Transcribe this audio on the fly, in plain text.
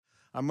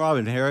I'm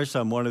Robin Harris.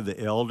 I'm one of the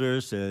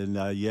elders,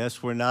 and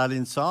yes, we're not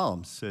in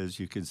Psalms, as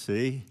you can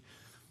see.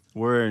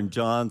 We're in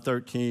John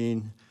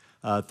 13,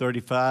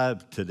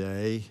 35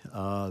 today.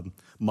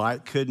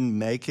 Mike couldn't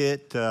make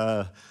it.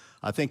 I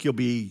think you'll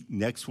be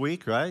next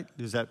week, right?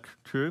 Is that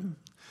true?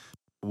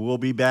 We'll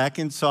be back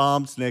in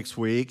Psalms next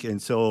week,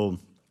 and so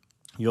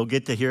you'll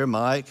get to hear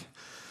Mike.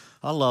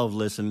 I love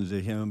listening to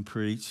him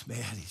preach.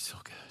 Man, he's so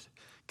good.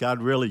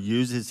 God really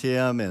uses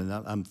him, and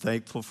I'm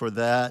thankful for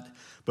that.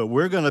 But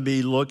we're going to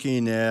be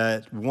looking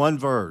at one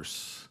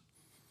verse,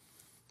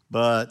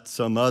 but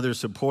some other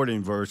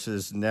supporting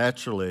verses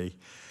naturally.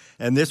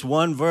 And this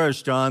one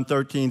verse, John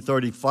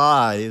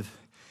 13:35,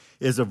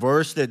 is a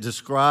verse that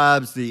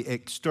describes the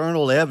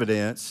external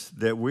evidence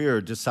that we are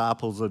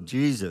disciples of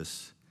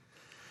Jesus.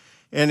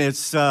 And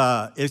it's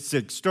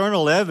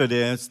external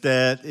evidence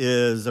that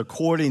is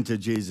according to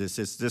Jesus.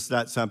 It's just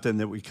not something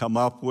that we come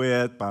up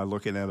with by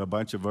looking at a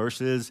bunch of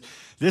verses.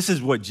 This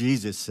is what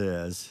Jesus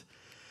says.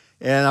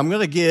 And I'm going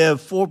to give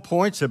 4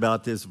 points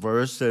about this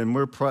verse, and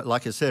we're,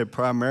 like I said,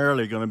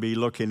 primarily going to be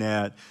looking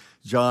at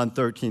John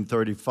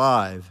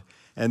 13:35,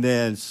 and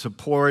then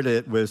support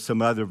it with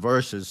some other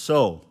verses.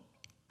 So,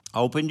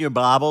 open your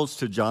Bibles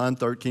to John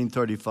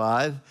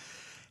 13:35,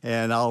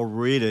 and I'll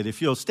read it.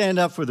 If you'll stand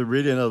up for the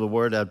reading of the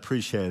word, I'd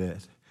appreciate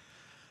it.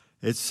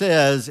 It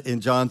says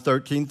in John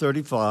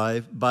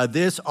 13:35, "By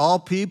this all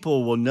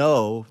people will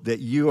know that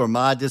you are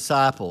my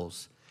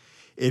disciples,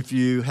 if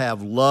you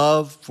have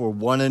love for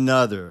one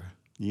another."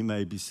 You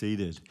may be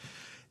seated.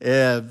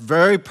 A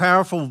very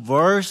powerful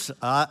verse.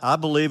 I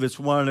believe it's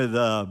one of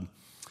the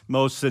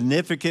most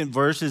significant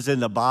verses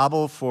in the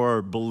Bible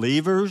for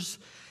believers.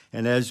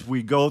 And as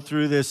we go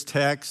through this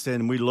text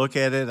and we look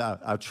at it,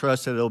 I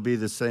trust that it'll be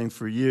the same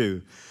for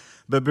you.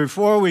 But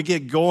before we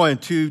get going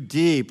too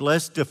deep,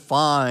 let's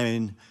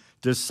define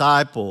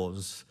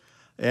disciples.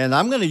 And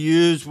I'm going to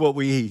use what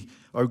we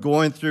are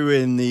going through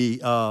in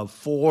the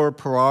 4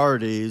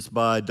 priorities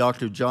by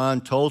Dr.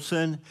 John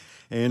Tolson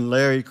and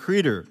Larry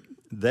Creeder.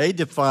 They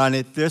define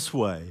it this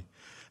way: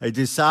 a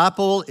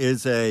disciple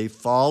is a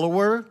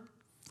follower,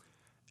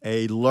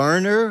 a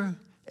learner,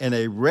 and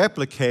a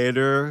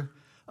replicator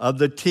of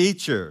the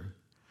teacher.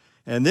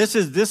 And this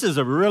is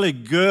a really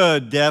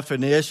good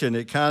definition.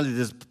 It kind of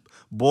just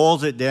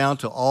boils it down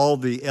to all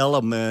the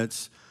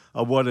elements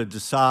of what a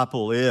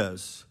disciple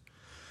is.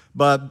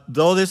 But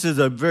though this is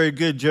a very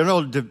good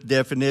general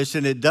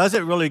definition, it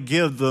doesn't really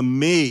give the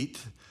meat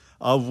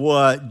of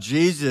what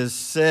Jesus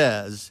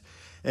says.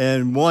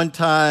 And one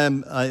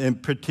time in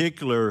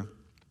particular,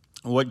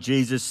 what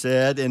Jesus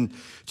said, and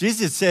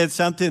Jesus said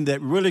something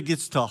that really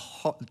gets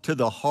to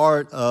the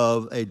heart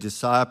of a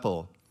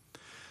disciple.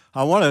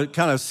 I want to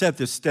kind of set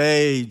the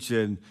stage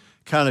and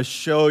kind of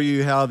show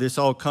you how this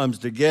all comes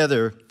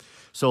together.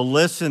 So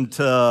listen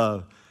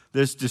to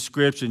this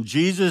description.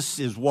 Jesus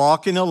is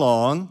walking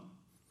along,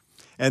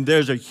 and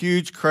there's a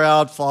huge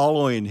crowd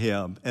following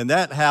him. And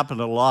that happened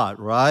a lot,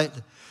 right?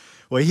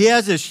 Well, he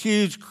has this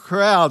huge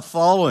crowd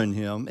following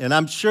him, and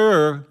I'm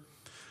sure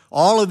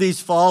all of these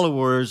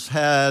followers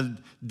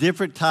had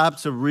different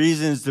types of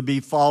reasons to be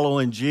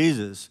following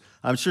Jesus.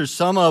 I'm sure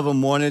some of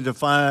them wanted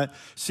to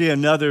see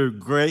another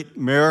great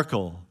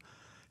miracle,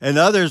 and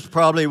others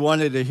probably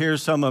wanted to hear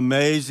some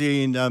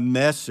amazing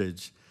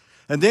message.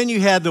 And then you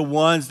had the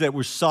ones that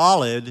were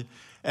solid,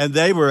 and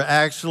they were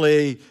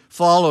actually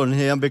following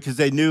him because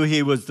they knew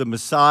he was the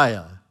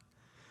Messiah.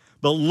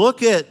 But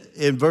look at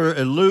in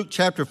Luke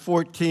chapter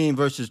 14,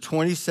 verses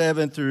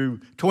 25 through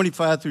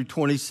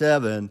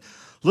 27.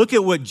 Look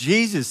at what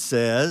Jesus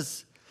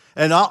says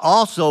and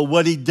also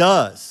what he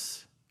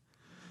does.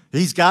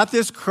 He's got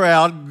this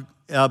crowd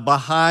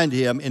behind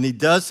him, and he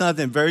does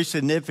something very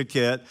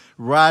significant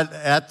right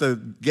at the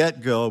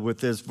get-go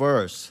with this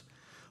verse.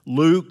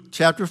 Luke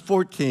chapter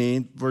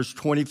 14, verse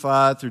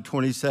 25 through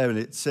 27,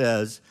 it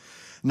says,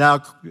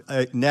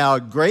 Now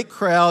great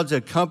crowds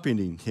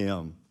accompanied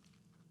him.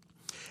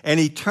 And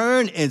he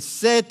turned and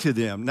said to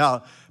them,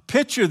 now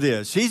picture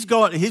this, he's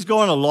going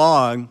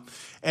along,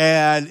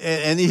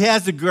 and he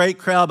has a great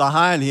crowd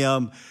behind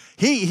him.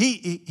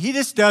 He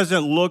just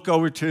doesn't look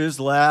over to his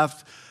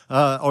left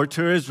or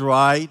to his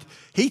right.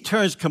 He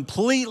turns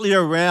completely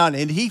around,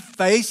 and he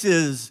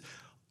faces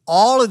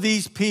all of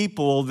these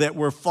people that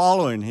were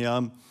following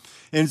him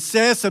and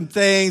says some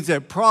things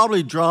that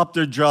probably dropped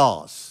their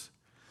jaws.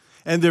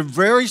 And they're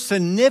very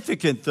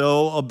significant,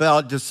 though,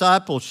 about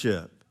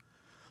discipleship.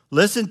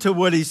 Listen to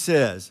what he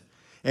says.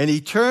 And he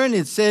turned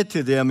and said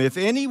to them, "If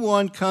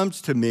anyone comes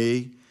to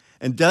me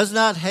and does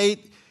not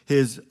hate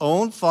his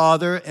own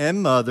father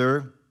and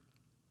mother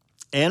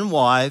and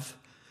wife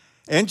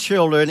and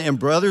children and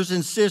brothers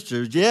and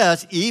sisters,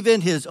 yes,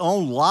 even his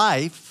own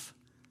life,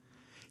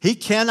 he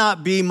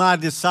cannot be my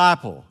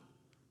disciple.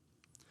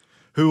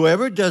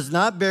 Whoever does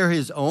not bear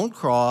his own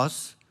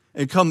cross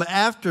and come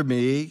after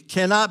me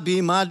cannot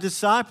be my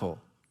disciple."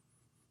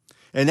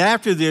 And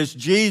after this,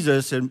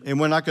 Jesus, and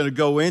we're not going to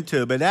go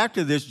into it, but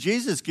after this,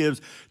 Jesus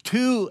gives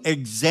 2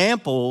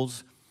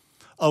 examples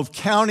of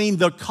counting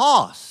the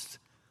cost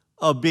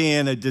of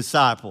being a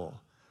disciple.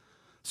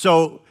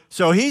 So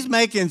So he's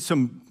making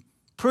some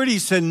pretty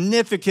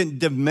significant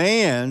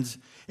demands,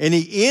 and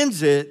he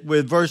ends it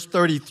with verse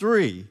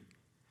 33.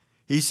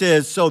 He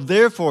says, so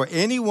therefore,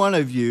 any one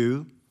of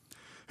you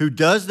who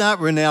does not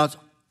renounce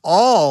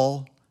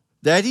all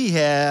that he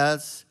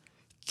has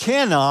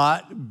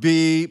cannot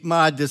be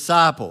my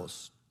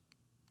disciples.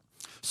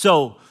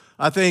 So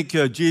I think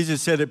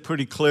Jesus said it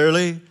pretty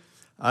clearly.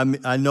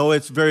 I know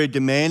it's very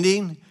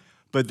demanding,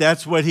 but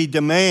that's what he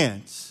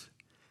demands.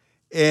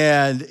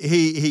 And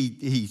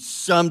he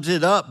sums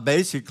it up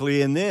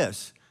basically in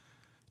this.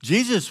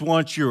 Jesus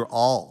wants your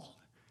all.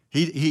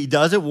 He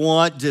doesn't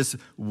want just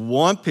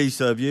one piece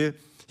of you.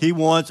 He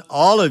wants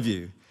all of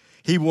you.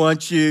 He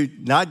wants you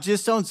not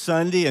just on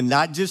Sunday and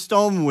not just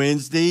on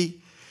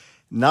Wednesday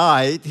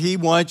night. He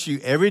wants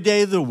you every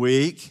day of the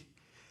week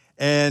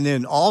and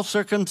in all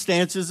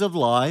circumstances of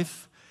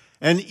life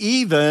and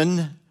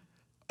even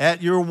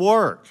at your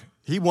work.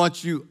 He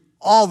wants you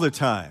all the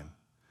time.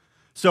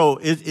 So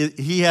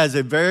he has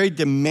a very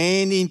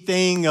demanding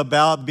thing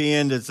about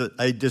being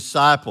a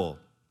disciple.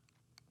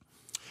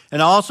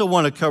 And I also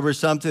want to cover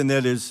something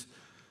that is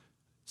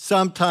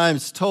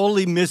sometimes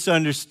totally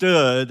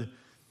misunderstood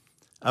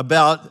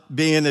about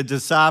being a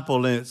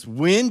disciple, and it's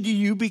when do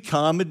you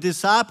become a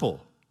disciple?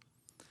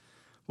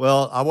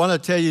 Well, I want to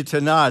tell you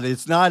tonight,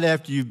 it's not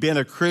after you've been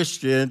a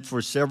Christian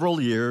for several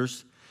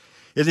years.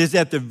 It is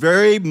at the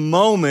very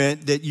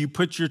moment that you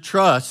put your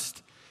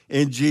trust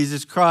in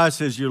Jesus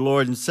Christ as your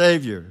Lord and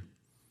Savior.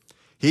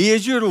 He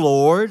is your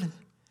Lord,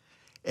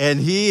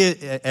 and He,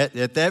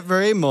 at that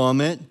very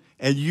moment,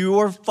 and you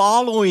are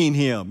following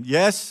Him.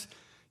 Yes,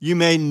 you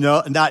may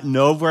not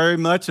know very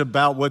much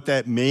about what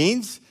that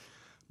means,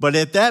 but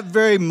at that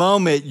very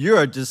moment, you're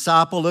a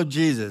disciple of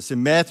Jesus.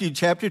 In Matthew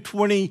chapter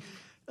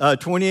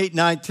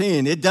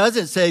 28:19, it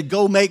doesn't say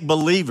go make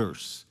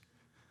believers.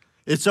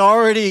 It's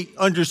already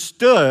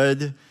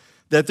understood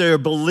that they're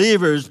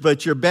believers,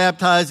 but you're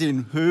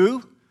baptizing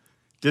who?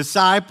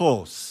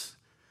 Disciples.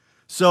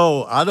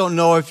 So I don't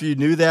know if you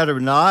knew that or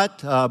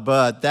not,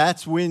 but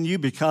that's when you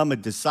become a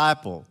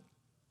disciple.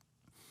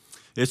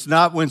 It's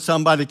not when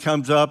somebody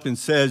comes up and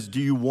says, do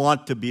you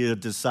want to be a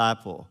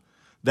disciple?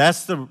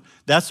 That's the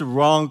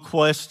wrong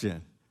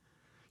question.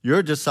 You're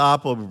a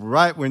disciple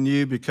right when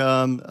you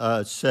become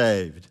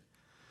saved.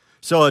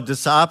 So a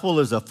disciple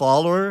is a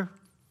follower,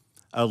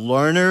 a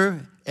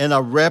learner, and a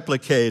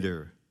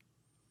replicator.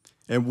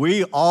 And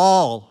we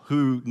all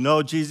who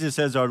know Jesus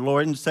as our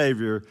Lord and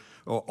Savior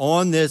are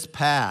on this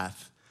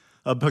path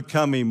of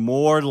becoming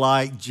more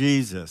like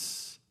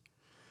Jesus.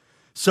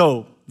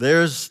 So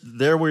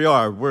there we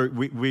are.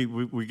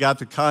 We got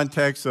the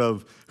context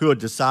of who a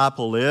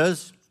disciple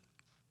is.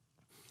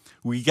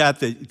 We got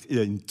the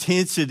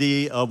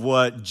intensity of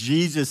what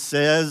Jesus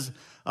says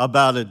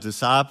about a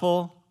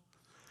disciple.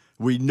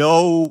 We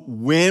know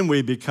when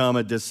we become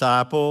a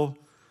disciple.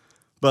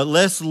 But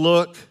let's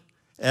look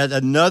at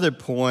another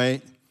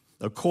point.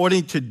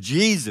 According to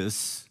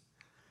Jesus,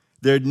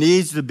 there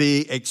needs to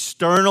be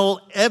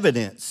external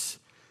evidence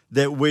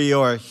that we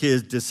are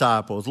His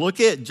disciples.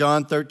 Look at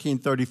John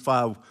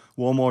 13:35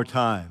 one more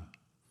time.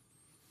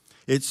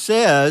 It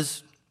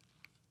says,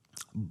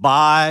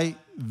 by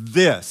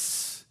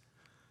this.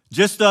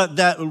 Just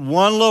that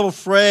one little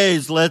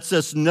phrase lets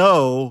us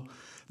know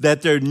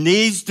that there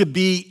needs to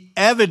be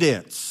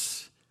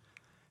evidence.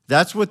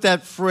 That's what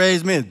that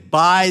phrase means.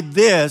 By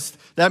this,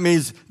 that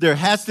means there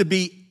has to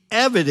be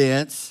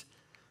evidence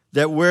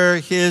that we're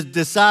His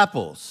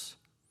disciples.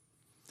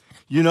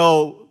 You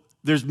know,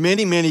 there's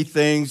many, many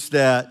things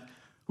that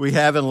we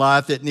have in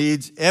life that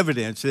needs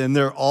evidence, and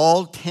they're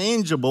all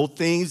tangible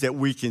things that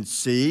we can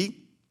see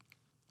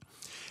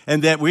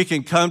and that we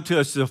can come to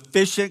a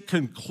sufficient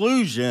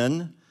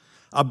conclusion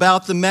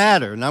about the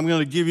matter. And I'm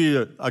going to give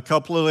you a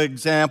couple of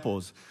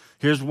examples.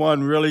 Here's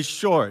one really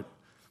short.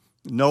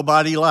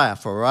 Nobody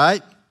laugh, all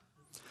right?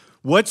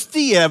 What's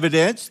the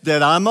evidence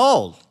that I'm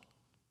old?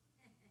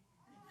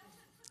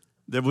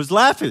 That was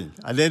laughing.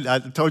 I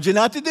told you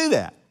not to do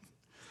that.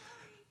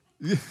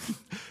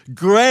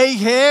 Gray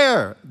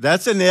hair.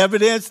 That's an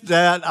evidence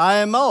that I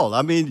am old.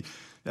 I mean,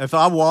 if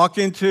I walk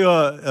into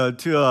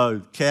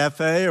a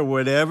cafe or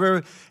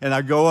whatever and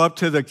I go up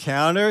to the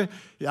counter,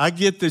 I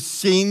get the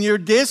senior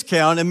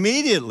discount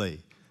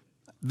immediately.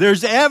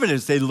 There's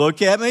evidence. They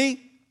look at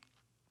me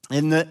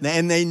and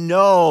they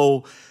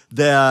know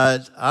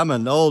that I'm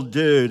an old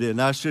dude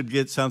and I should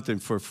get something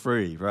for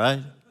free,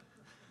 right?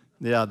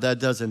 Yeah, that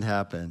doesn't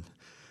happen.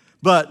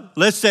 But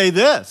let's say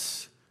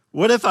this.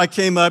 What if I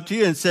came up to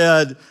you and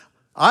said,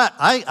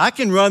 I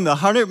can run the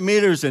 100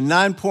 meters in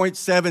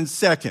 9.7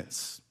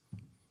 seconds?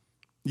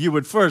 You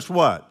would first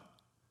what?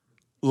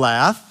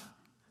 Laugh.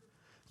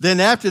 Then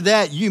after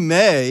that, you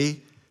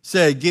may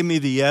say, give me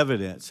the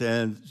evidence.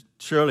 And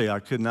surely I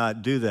could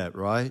not do that,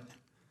 right?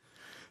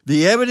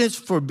 The evidence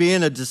for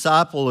being a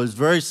disciple is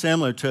very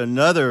similar to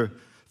another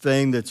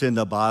thing that's in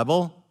the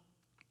Bible,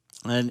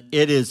 and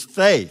it is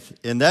faith.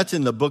 And that's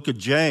in the book of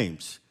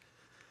James.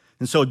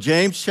 And so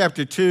James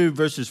chapter 2,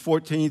 verses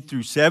 14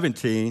 through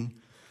 17,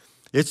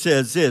 it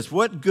says this,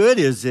 what good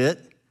is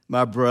it?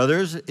 my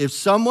brothers, if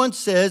someone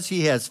says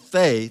he has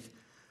faith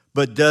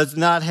but does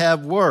not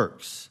have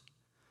works,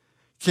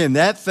 can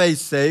that faith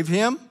save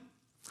him?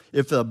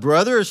 If a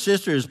brother or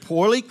sister is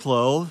poorly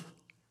clothed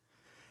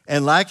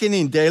and lacking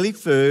in daily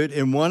food,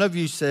 and one of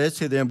you says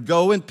to them,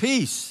 go in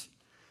peace,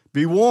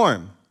 be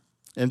warm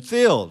and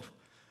filled,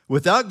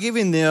 without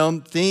giving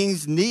them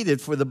things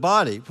needed for the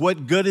body,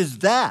 what good is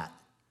that?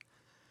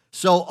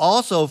 So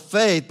also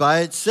faith by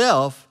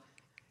itself,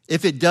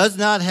 if it does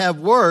not have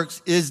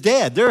works, is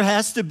dead. There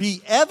has to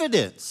be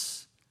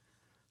evidence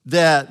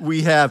that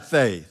we have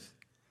faith.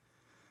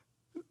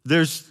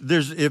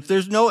 If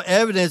there's no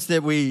evidence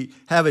that we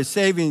have a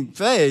saving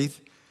faith,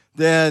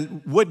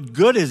 then what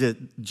good is it?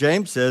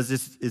 James says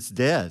it's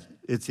dead.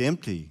 It's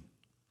empty.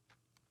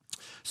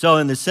 So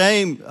in the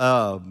same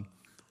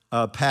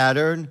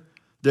pattern,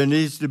 there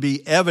needs to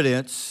be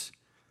evidence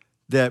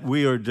that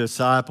we are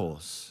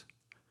disciples.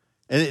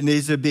 And it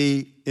needs to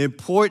be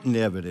important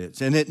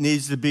evidence. And it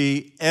needs to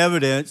be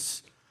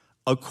evidence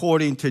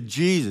according to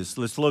Jesus.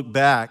 Let's look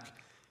back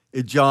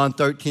at John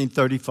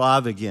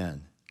 13:35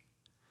 again.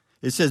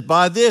 It says,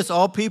 by this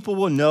all people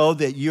will know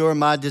that you are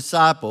my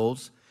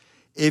disciples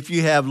if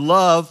you have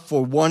love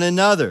for one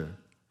another.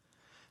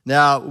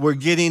 Now, we're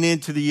getting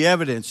into the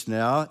evidence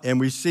now, and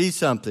we see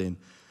something.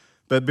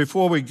 But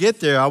before we get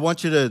there, I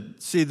want you to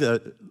see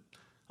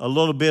a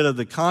little bit of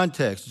the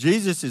context.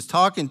 Jesus is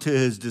talking to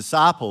his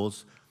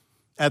disciples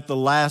at the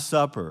Last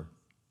Supper.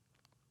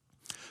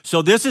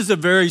 So this is a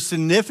very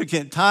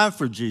significant time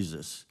for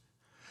Jesus.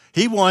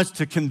 He wants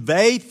to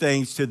convey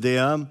things to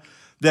them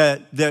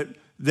that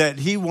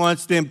he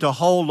wants them to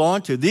hold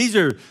on to. These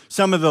are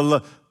some of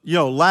the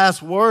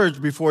last words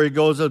before he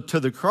goes up to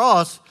the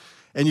cross.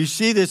 And you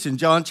see this in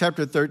John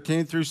chapter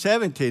 13 through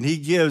 17. He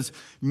gives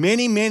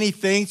many, many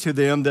things to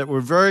them that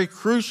were very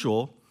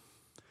crucial.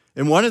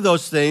 And one of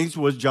those things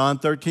was John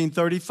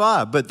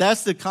 13:35. But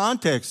that's the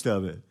context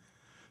of it.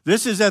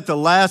 This is at the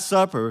Last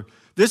Supper.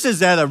 This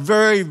is at a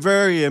very,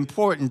 very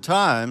important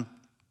time.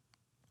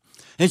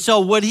 And so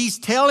what he's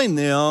telling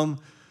them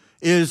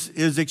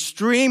is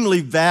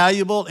extremely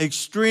valuable,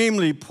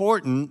 extremely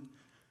important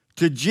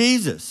to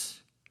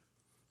Jesus.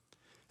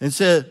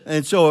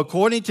 And so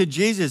according to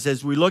Jesus,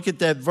 as we look at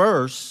that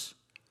verse,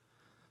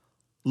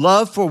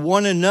 love for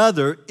one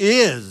another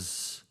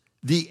is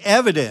the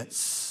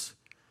evidence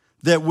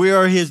that we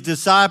are his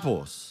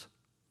disciples.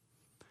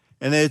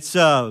 And it's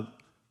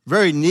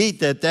very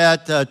neat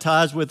that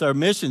ties with our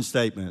mission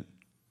statement.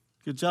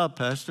 Good job,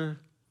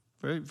 Pastor.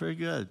 Very, very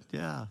good.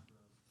 Yeah.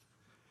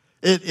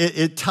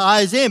 It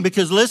ties in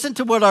because listen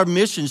to what our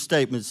mission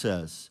statement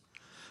says.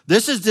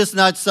 This is just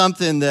not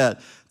something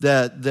that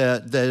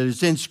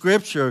is in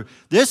Scripture.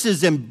 This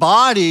is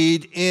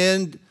embodied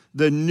in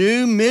the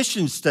new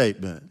mission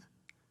statement.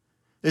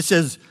 It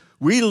says,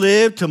 we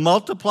live to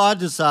multiply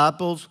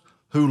disciples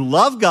who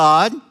love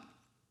God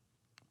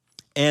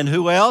and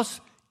who else?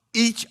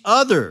 Each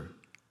other.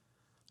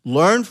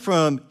 Learn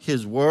from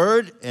his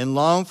word and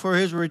long for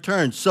his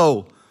return.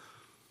 So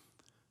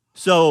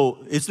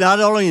it's not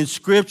only in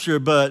Scripture,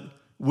 but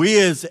we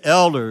as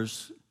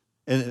elders,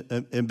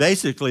 and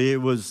basically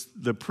it was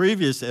the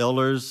previous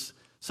elders,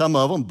 some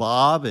of them,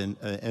 Bob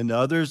and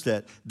others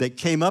that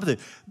came up with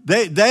it.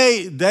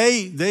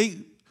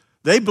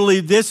 They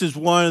believe this is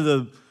one of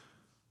the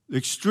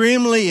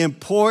extremely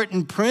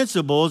important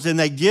principles, and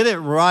they get it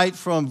right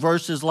from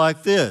verses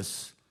like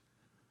this,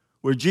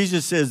 where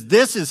Jesus says,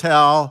 this is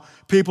how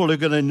people are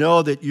going to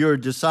know that you're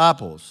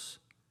disciples.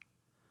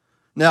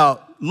 Now,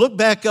 look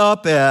back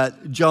up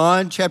at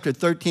John chapter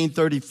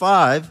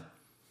 13:35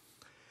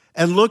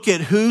 and look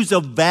at who's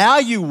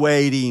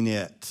evaluating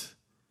it,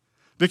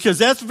 because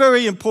that's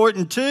very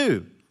important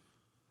too.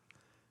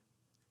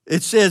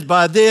 It says,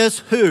 by this,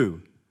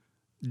 who?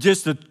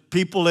 Just the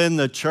people in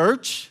the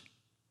church?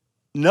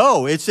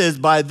 No, it says,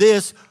 by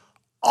this,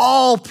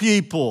 all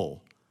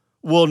people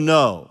will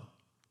know.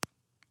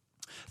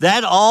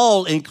 That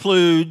all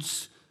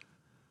includes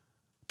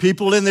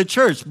people in the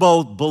church,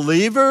 both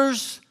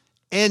believers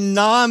and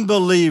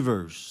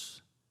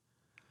non-believers.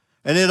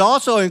 And it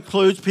also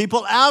includes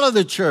people out of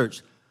the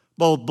church,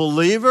 both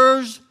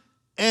believers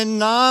and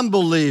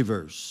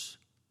non-believers.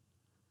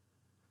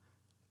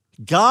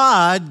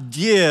 God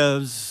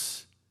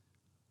gives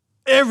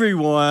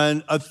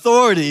everyone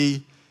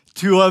authority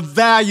to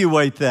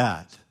evaluate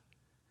that.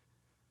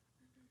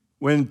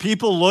 When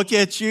people look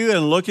at you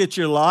and look at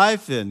your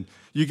life and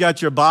you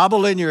got your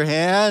Bible in your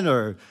hand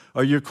or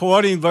you're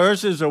quoting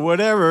verses or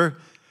whatever,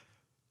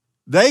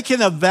 they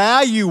can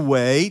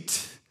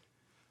evaluate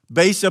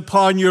based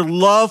upon your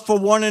love for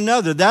one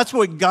another. That's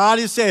what God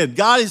is saying.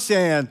 God is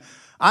saying,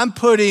 I'm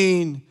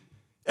putting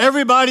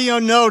everybody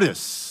on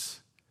notice.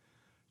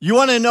 You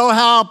want to know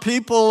how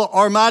people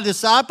are my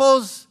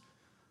disciples?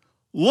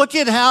 Look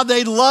at how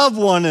they love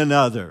one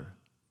another.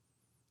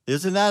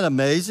 Isn't that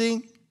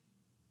amazing?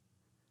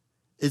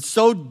 It's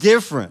so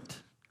different.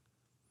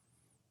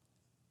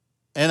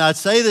 And I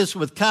say this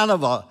with kind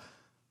of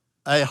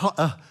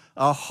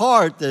a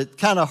heart that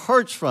kind of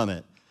hurts from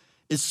it.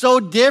 It's so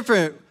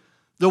different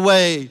the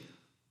way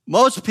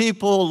Most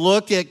people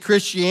look at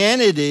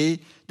Christianity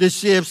to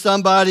see if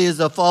somebody is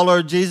a follower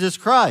of Jesus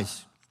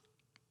Christ.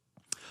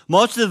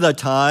 Most of the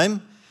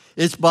time,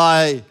 it's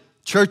by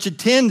church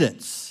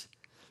attendance,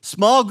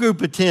 small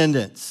group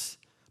attendance,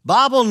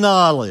 Bible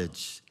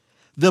knowledge,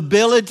 the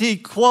ability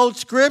to quote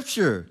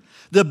Scripture,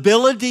 the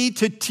ability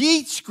to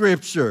teach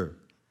Scripture,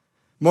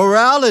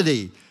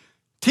 morality,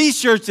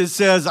 T-shirts that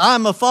says,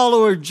 I'm a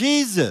follower of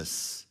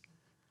Jesus,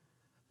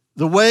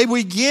 the way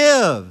we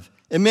give,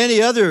 and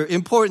many other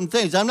important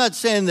things. I'm not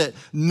saying that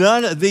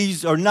none of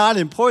these are not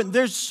important.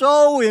 They're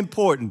so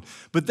important.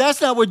 But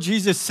that's not what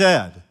Jesus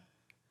said.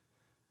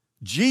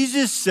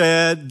 Jesus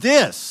said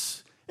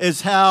this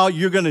is how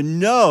you're going to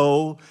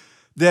know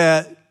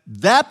that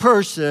that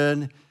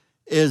person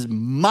is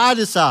my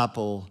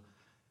disciple,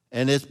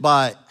 and it's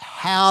by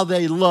how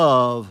they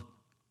love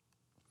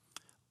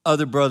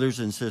other brothers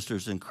and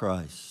sisters in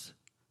Christ.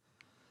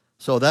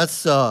 So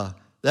that's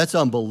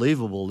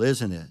unbelievable,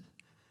 isn't it?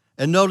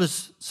 And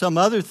notice some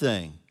other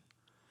thing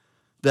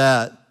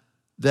that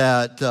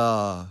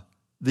the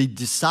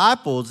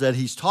disciples that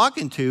he's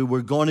talking to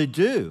were going to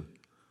do.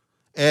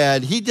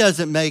 And he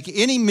doesn't make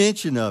any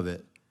mention of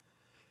it.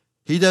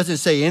 He doesn't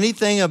say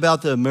anything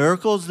about the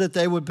miracles that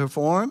they would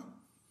perform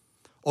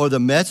or the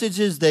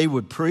messages they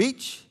would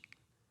preach.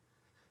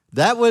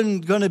 That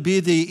wasn't going to be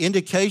the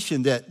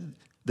indication that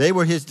they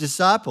were his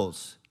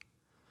disciples.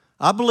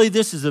 I believe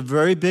this is a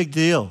very big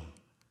deal.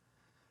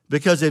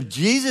 Because if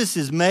Jesus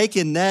is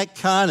making that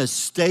kind of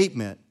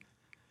statement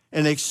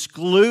and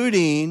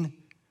excluding,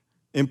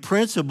 in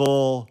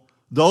principle,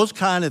 those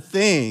kind of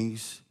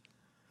things,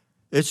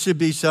 it should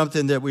be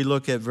something that we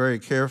look at very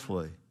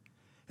carefully.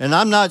 And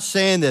I'm not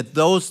saying that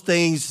those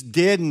things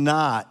did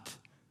not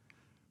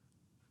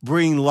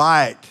bring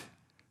light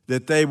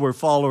that they were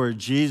followers of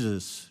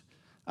Jesus.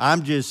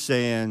 I'm just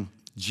saying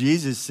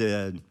Jesus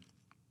said,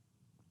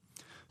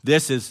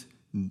 this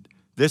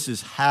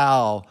is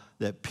how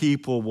that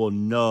people will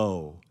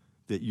know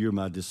that you're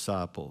my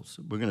disciples.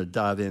 We're going to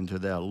dive into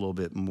that a little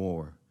bit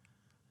more.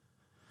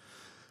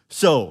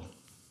 So,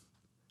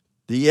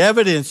 the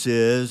evidence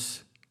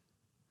is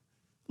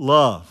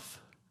love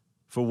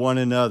for one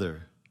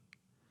another.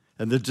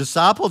 And the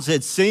disciples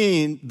had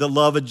seen the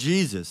love of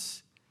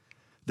Jesus.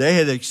 They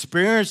had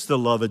experienced the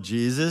love of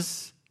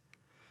Jesus.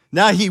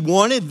 Now he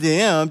wanted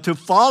them to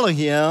follow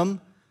him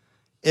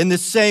in the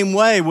same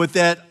way with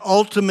that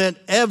ultimate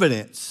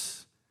evidence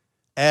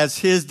as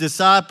his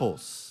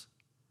disciples.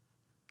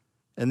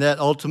 And that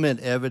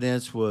ultimate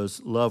evidence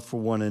was love for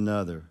one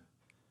another.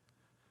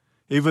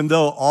 Even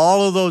though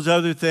all of those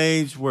other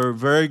things were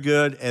very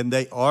good, and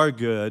they are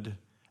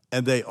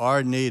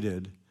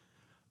needed,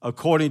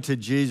 according to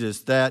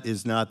Jesus, that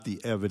is not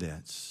the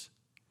evidence.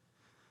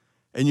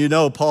 And you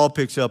know, Paul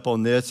picks up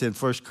on this in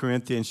 1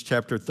 Corinthians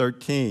chapter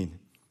 13.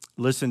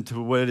 Listen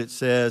to what it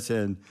says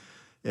in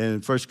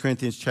 1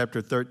 Corinthians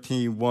chapter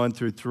 13, 1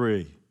 through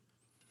 3.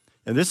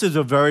 And this is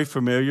a very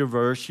familiar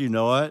verse. You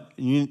know it.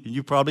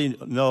 You probably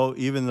know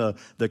even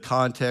the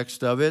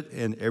context of it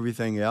and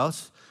everything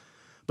else.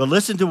 But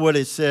listen to what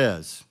it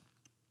says.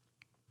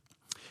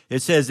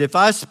 It says, if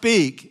I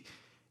speak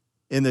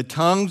in the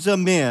tongues of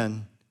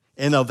men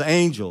and of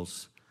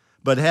angels,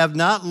 but have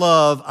not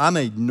love, I'm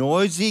a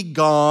noisy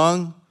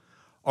gong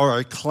or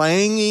a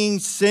clanging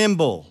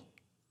cymbal.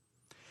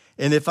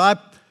 And if I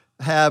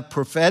have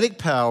prophetic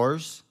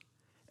powers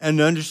and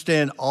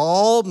understand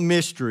all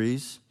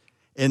mysteries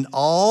and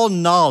all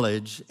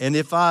knowledge, and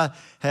if I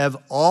have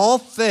all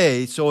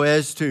faith so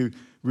as to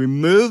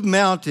remove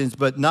mountains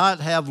but not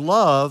have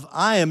love,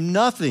 I am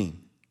nothing.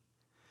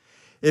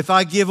 If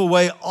I give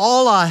away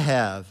all I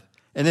have,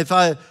 and if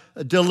I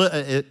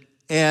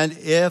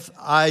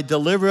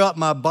deliver up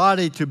my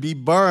body to be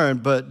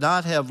burned but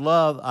not have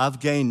love, I've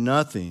gained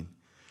nothing.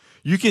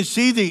 You can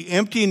see the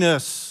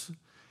emptiness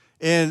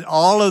in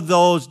all of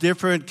those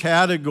different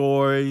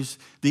categories,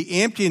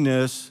 the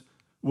emptiness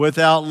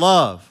without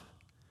love.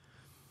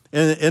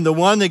 And the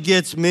one that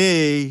gets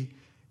me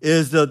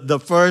is the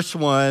first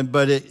one,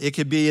 but it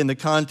could be in the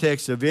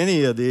context of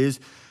any of these.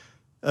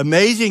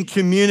 Amazing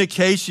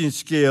communication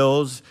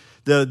skills,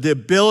 the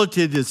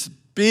ability to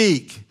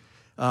speak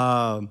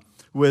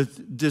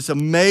with just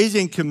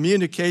amazing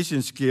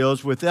communication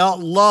skills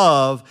without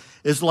love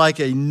is like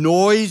a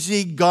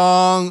noisy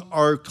gong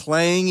or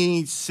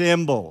clanging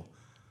cymbal.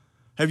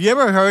 Have you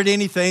ever heard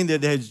anything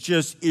that has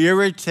just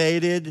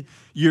irritated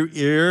your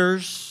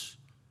ears?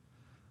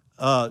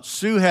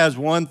 Sue has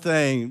one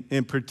thing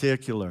in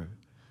particular.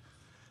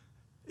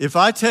 If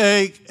I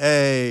take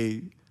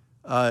a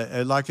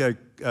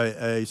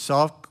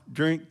soft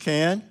drink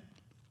can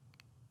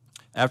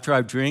after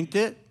I've drank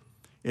it,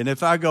 and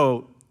if I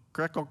go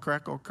crackle,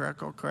 crackle,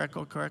 crackle,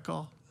 crackle,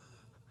 crackle,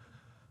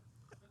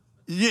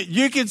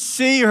 you can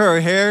see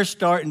her hair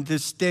starting to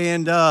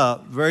stand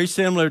up, very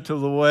similar to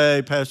the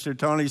way Pastor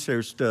Tony's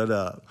hair stood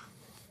up.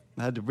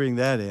 I had to bring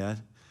that in.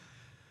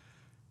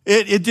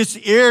 It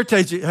just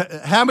irritates you.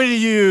 How many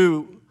of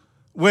you,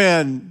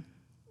 when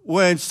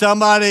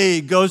somebody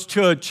goes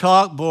to a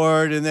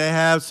chalkboard and they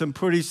have some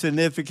pretty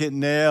significant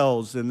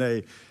nails and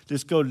they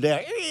just go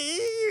down.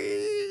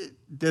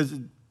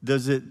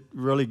 Does it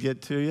really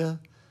get to you?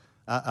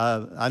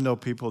 I know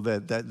people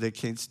that they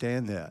can't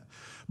stand that.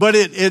 But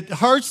it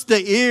hurts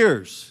the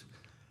ears.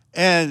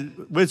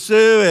 And with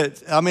Sue,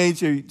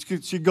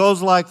 she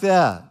goes like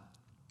that.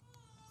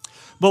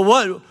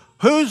 But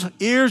whose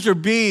ears are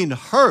being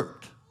hurt?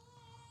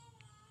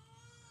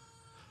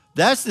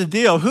 That's the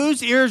deal.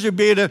 Whose ears are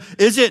being hurt?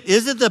 Is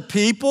it the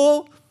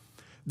people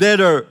that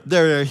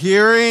are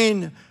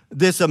hearing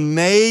this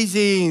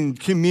amazing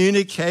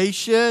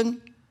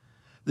communication,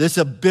 this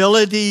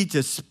ability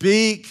to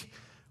speak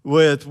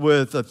with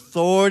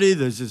authority,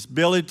 there's this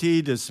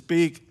ability to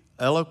speak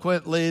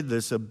eloquently,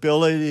 this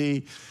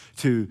ability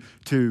to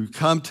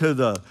come to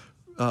the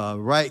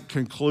right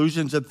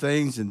conclusions of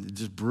things and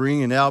just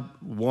bring it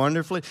out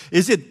wonderfully?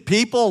 Is it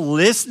people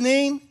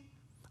listening?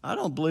 I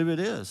don't believe it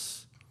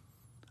is.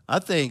 I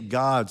think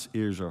God's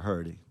ears are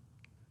hurting.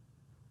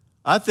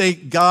 I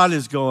think God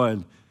is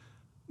going,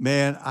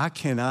 man, I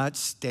cannot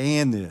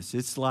stand this.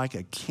 It's like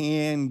a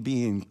can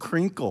being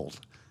crinkled.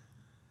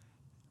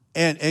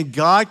 And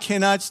God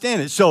cannot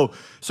stand it. So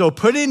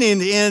putting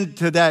it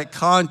into that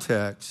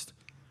context,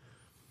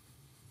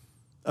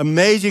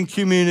 amazing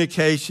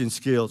communication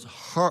skills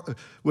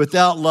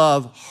without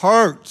love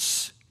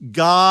hurts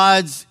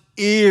God's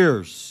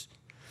ears.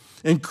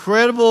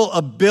 Incredible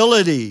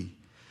ability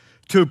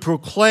to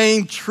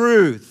proclaim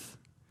truth,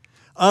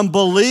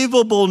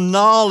 unbelievable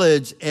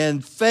knowledge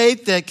and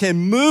faith that can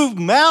move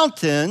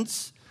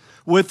mountains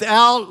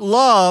without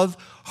love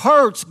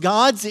hurts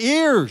God's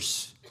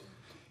ears.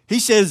 He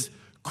says,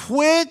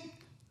 quit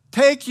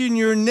taking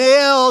your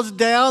nails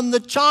down the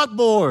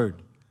chalkboard.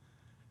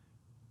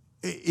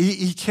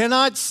 He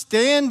cannot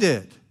stand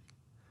it.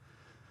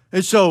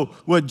 And so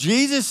what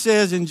Jesus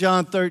says in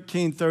John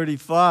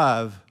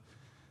 13:35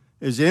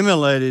 is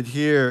emulated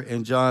here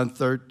in John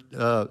 13,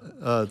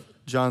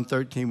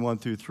 1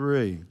 through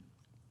 3.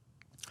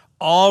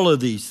 All of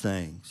these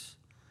things.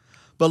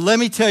 But let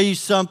me tell you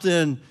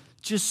something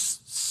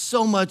just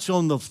so much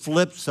on the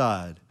flip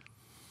side.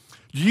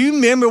 Do you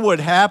remember what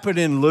happened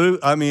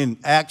in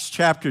Acts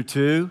chapter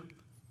 2?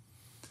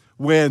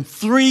 When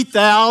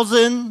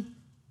 3,000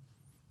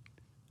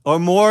 or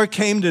more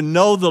came to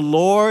know the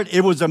Lord?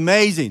 It was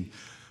amazing.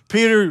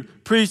 Peter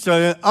preached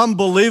an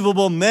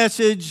unbelievable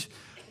message.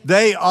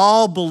 They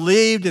all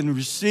believed and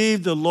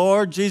received the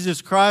Lord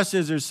Jesus Christ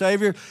as their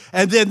Savior.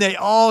 And then they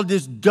all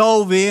just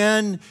dove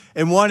in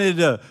and wanted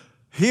to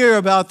hear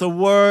about the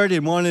Word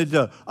and wanted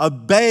to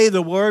obey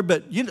the Word.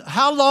 But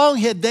how long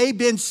had they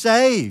been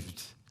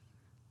saved?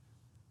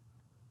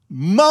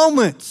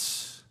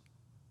 Moments.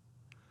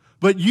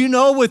 But you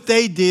know what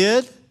they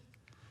did?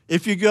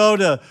 If you go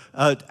to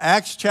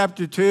Acts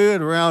chapter 2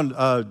 and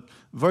around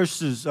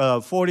verses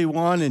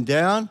 41 and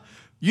down,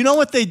 you know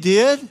what they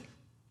did?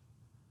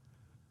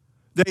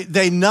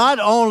 They not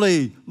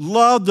only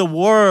loved the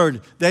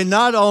Word, they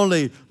not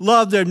only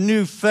loved their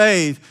new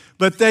faith,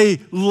 but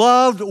they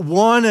loved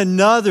one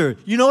another.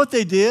 You know what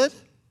they did?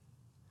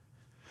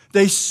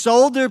 They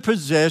sold their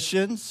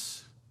possessions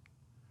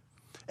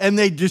and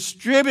they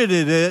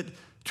distributed it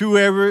to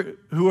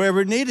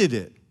whoever needed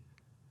it.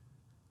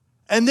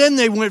 And then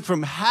they went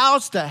from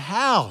house to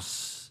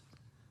house,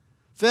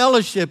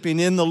 fellowshipping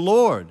in the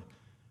Lord.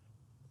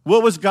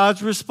 What was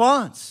God's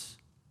response?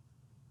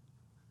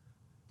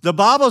 The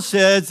Bible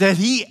says that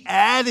He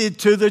added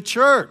to the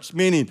church,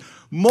 meaning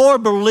more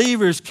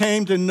believers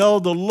came to know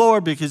the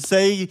Lord because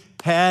they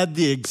had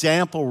the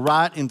example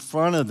right in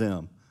front of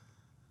them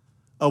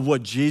of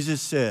what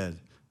Jesus said.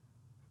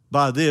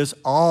 By this,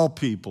 all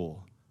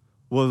people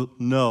will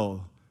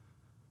know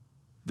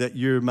that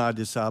you're my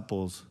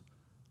disciples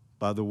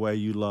by the way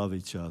you love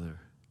each other.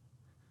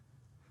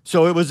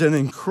 So it was an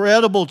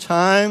incredible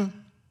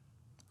time.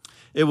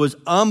 It was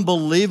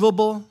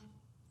unbelievable,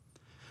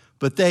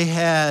 but they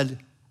had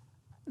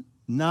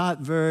not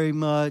very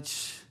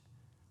much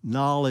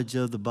knowledge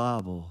of the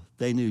Bible.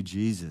 They knew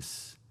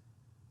Jesus.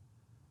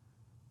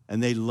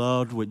 And they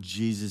loved what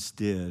Jesus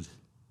did.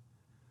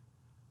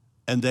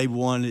 And they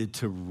wanted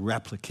to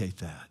replicate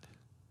that.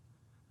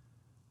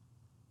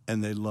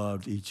 And they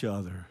loved each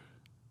other.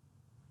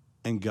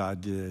 And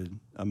God did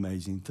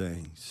amazing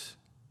things.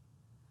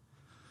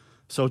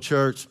 So,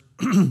 church,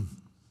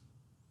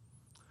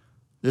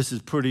 this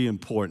is pretty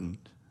important.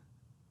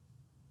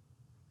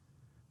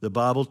 The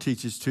Bible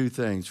teaches two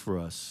things for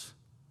us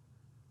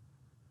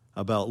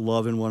about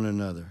loving one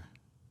another.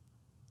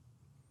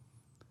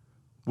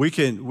 We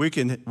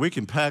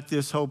can pack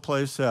this whole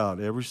place out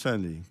every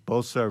Sunday,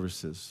 both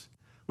services.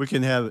 We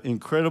can have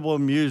incredible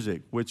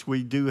music, which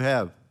we do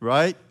have,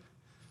 right?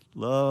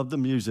 Love the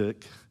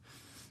music.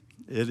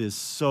 It is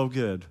so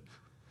good.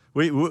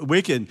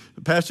 We can,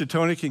 Pastor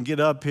Tony can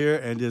get up here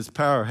and just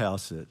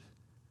powerhouse it.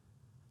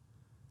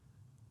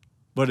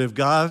 But if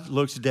God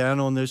looks down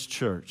on this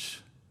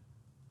church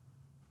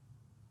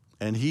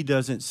and He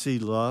doesn't see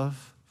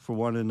love for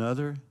one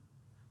another,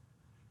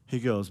 He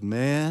goes,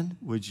 man,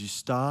 would you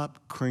stop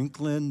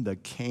crinkling the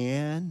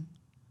can?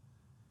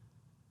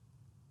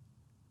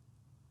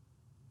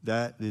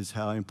 That is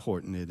how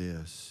important it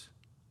is.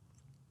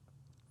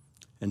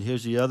 And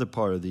here's the other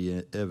part of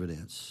the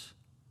evidence.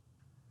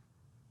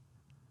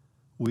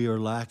 We are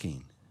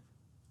lacking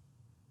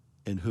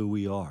in who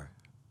we are.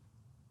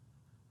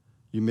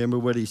 You remember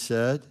what he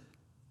said?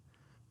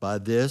 By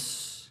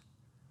this,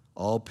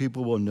 all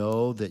people will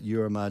know that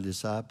you are my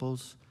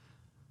disciples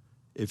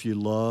if you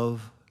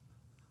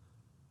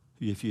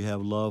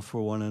have love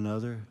for one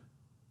another.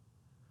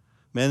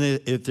 Man,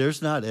 if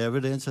there's not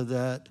evidence of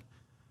that,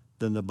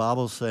 then the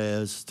Bible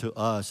says to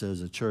us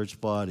as a church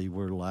body,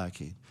 we're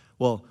lacking.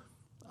 Well,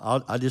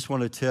 I just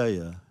want to tell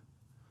you,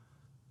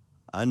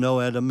 I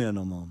know at a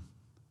minimum,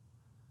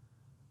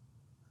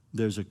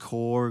 there's a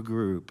core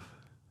group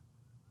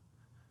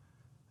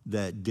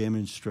that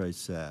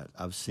demonstrates that.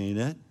 I've seen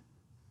it.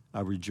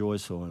 I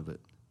rejoice over it.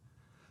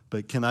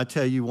 But can I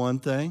tell you one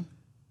thing?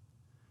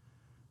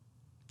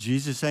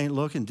 Jesus ain't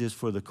looking just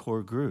for the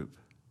core group.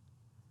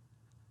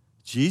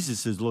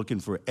 Jesus is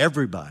looking for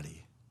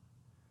everybody.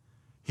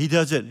 He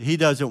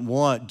doesn't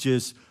want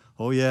just,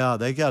 oh yeah,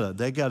 they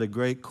got a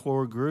great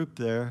core group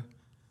there.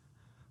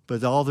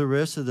 But all the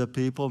rest of the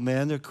people,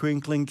 man, they're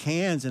crinkling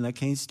cans and I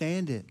can't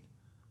stand it.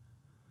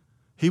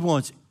 He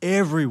wants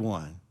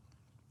everyone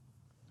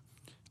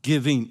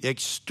giving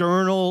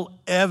external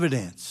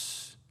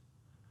evidence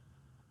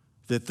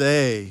that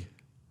they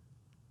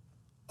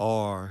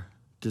are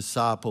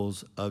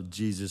disciples of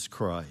Jesus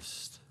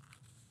Christ.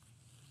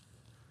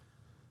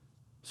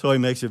 So he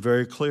makes it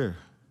very clear.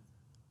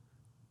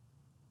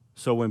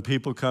 So when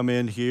people come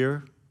in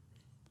here,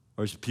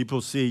 or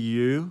people see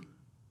you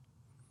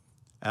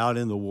out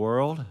in the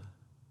world,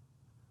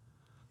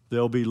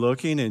 they'll be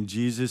looking and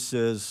Jesus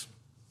says,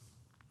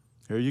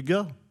 here you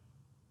go.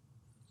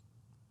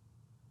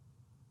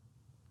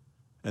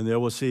 And they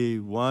will see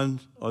one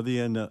or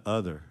the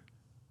other.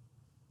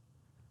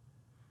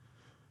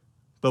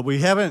 But we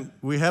haven't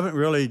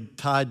really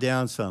tied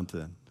down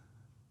something.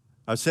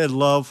 I said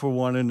love for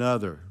one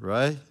another,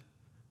 right?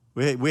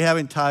 We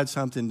haven't tied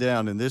something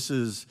down, and this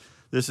is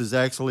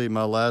actually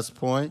my last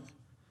point.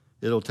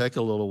 It'll take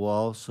a little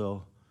while,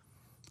 so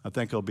I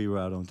think I'll be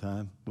right on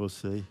time. We'll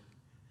see.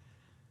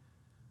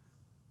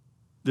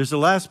 There's a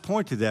last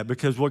point to that,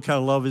 because what kind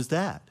of love is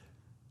that?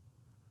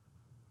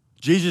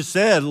 Jesus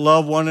said,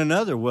 love one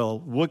another. Well,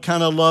 what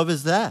kind of love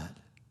is that?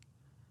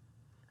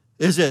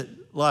 Is it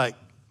like,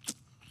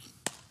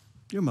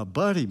 you're my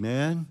buddy,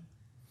 man?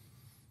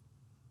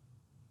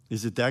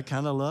 Is it that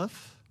kind of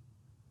love?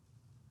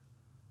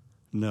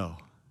 No.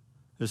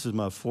 This is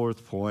my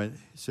fourth point.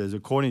 It says,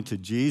 according to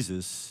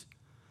Jesus,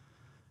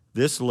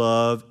 this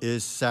love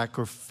is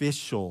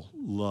sacrificial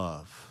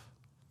love.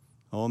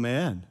 Oh,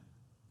 man.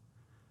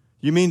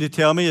 You mean to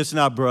tell me it's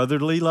not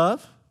brotherly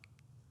love?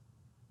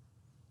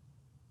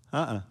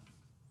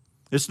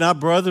 It's not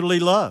brotherly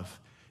love.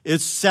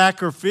 It's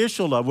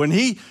sacrificial love. When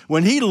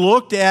he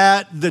looked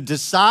at the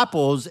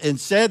disciples and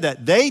said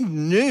that, they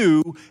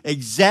knew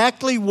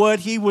exactly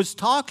what he was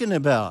talking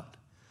about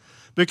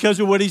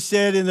because of what he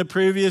said in the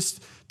previous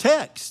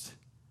text.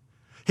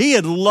 He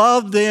had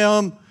loved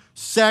them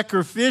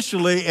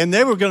sacrificially, and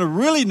they were going to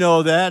really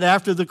know that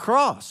after the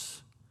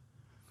cross.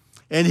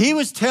 And he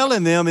was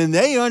telling them, and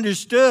they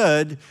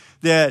understood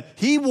that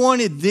he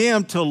wanted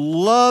them to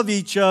love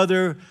each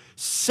other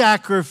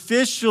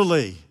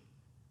sacrificially.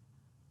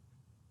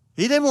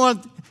 He didn't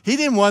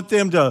want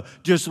them to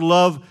just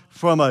love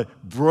from a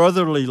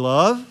brotherly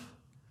love.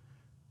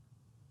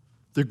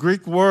 The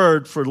Greek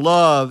word for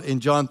love in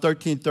John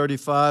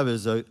 13:35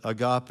 is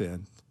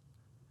agape.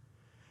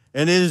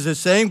 And it is the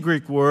same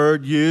Greek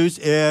word used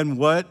in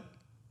what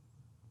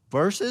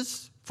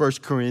verses? 1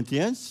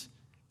 Corinthians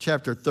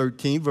chapter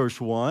 13,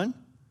 verse 1.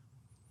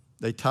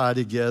 They tie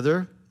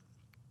together.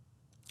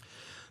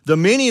 The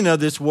meaning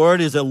of this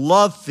word is a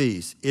love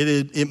feast.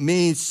 It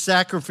means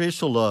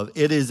sacrificial love.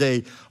 It is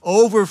a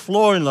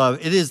overflowing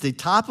love. It is the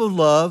type of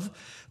love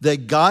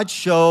that God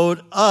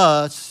showed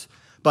us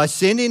by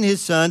sending his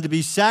son to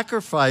be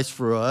sacrificed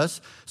for us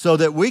so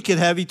that we could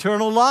have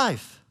eternal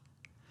life.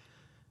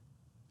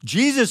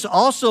 Jesus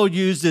also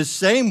used this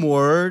same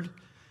word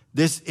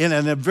in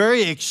a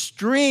very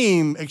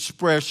extreme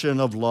expression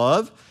of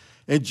love.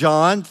 In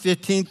John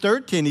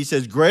 15:13, he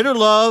says, greater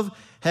love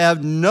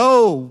have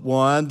no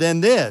one than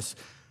this,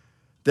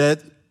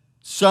 that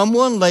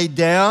someone laid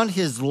down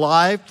his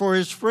life for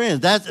his friends.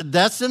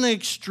 That's an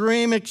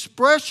extreme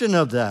expression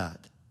of that.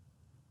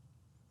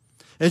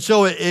 And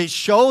so it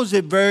shows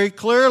it very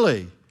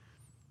clearly.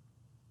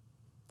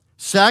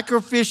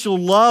 Sacrificial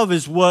love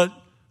is what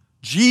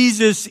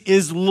Jesus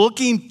is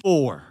looking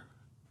for,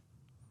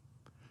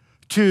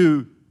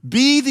 to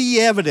be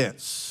the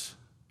evidence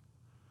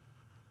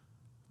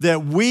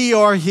that we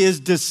are his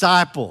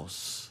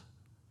disciples.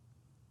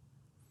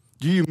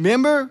 Do you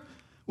remember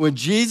when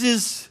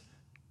Jesus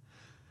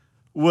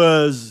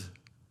was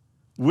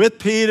with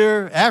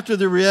Peter after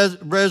the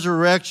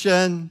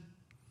resurrection,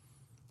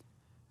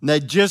 and they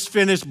just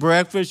finished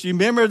breakfast? You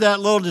remember that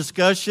little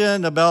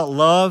discussion about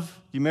love?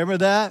 You remember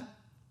that?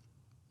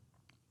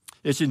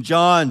 It's in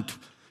John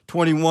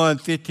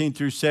 21:15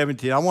 through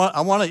 17. I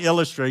want to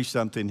illustrate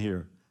something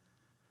here,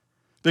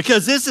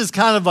 because this is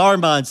kind of our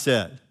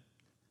mindset.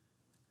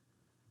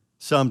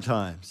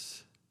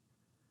 sometimes.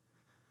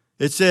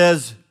 It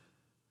says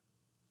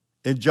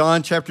in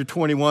John chapter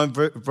 21,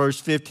 verse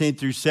 15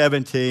 through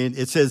 17,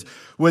 it says,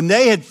 when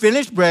they had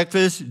finished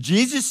breakfast,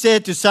 Jesus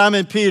said to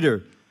Simon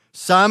Peter,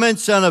 Simon,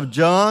 son of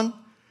John,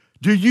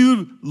 do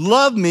you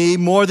love me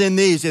more than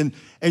these? And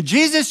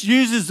Jesus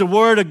uses the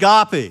word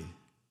agape.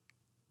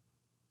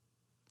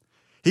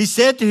 He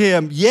said to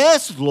him,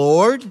 yes,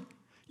 Lord,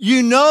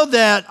 you know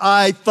that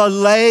I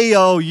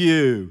phileo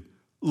you,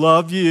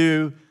 love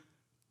you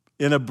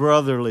in a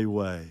brotherly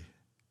way.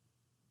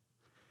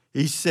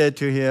 He said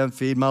to him,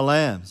 feed my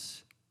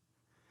lambs.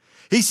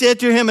 He said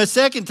to him a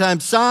second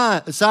time,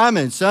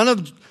 Simon, son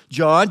of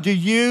John, do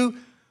you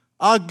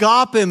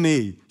agape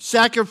me,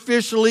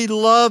 sacrificially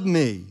love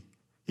me?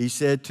 He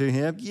said to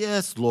him,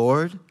 yes,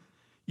 Lord,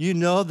 you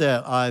know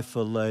that I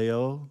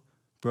phileo,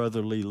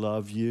 brotherly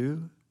love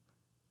you.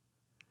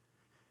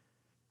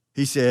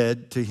 He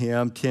said to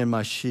him, tend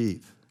my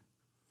sheep.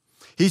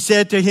 He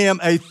said to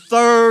him a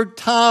third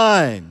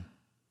time,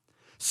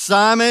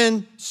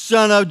 Simon,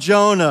 son of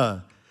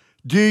Jonah,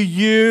 do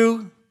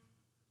you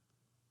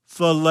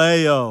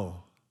phileo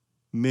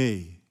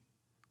me?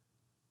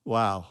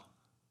 Wow.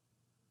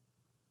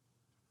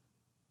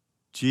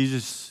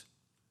 Jesus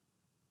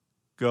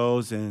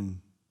goes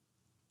and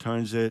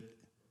turns it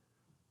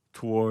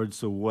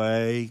towards the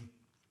way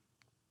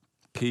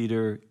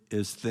Peter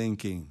is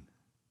thinking.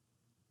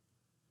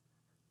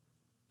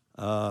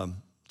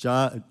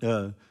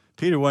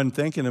 Peter wasn't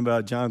thinking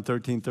about John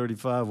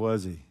 13:35,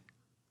 was he?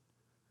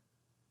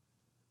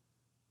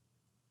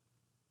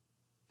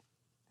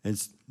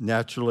 And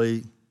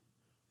naturally,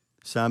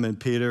 Simon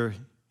Peter,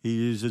 he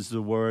uses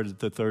the word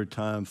the third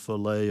time,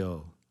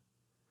 phileo.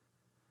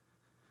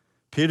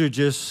 Peter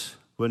just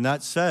would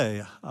not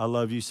say, I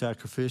love you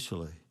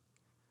sacrificially.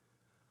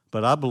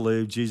 But I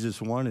believe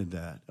Jesus wanted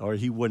that, or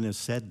he wouldn't have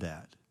said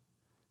that.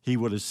 He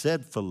would have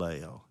said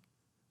phileo,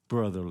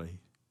 brotherly.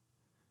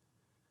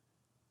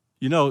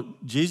 You know,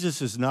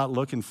 Jesus is not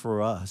looking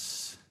for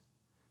us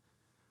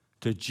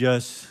to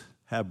just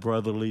have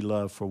brotherly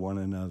love for one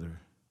another.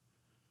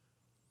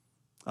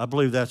 I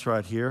believe that's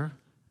right here.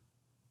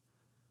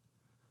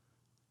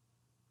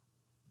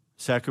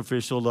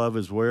 Sacrificial love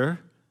is where?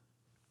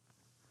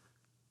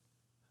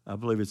 I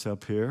believe it's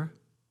up here.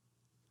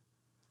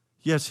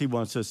 Yes, he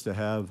wants us to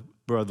have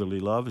brotherly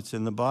love. It's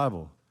in the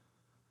Bible.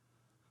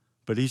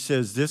 But he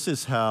says this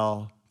is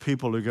how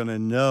people are going to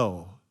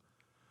know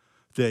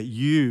that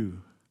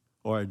you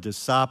are a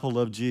disciple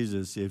of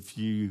Jesus, if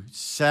you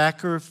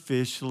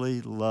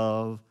sacrificially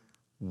love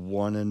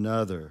one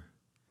another.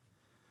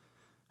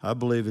 I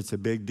believe it's a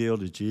big deal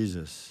to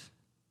Jesus.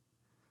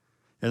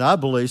 And I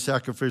believe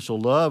sacrificial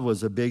love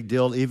was a big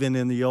deal even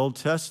in the Old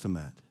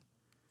Testament.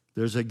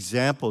 There's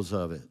examples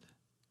of it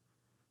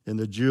in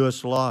the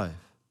Jewish life.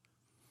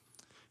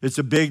 It's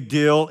a big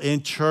deal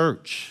in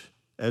church,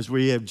 as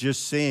we have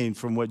just seen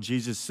from what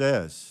Jesus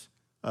says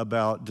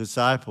about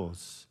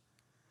disciples.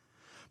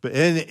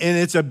 And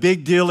it's a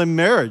big deal in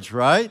marriage,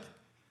 right?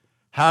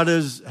 How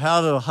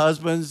do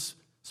husbands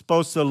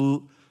supposed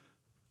to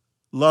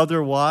love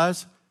their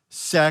wives?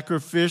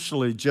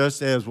 Sacrificially,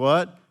 just as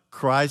what?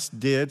 Christ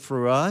did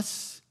for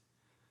us.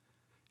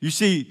 You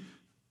see,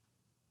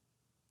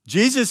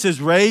 Jesus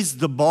has raised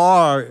the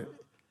bar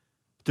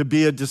to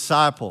be a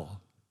disciple.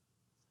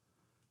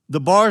 The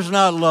bar's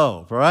not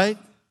low, right?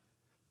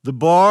 The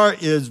bar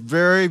is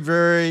very,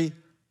 very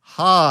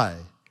high.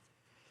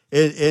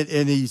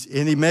 And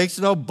he makes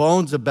no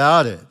bones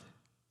about it.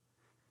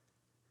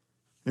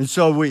 And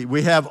so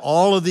we have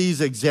all of these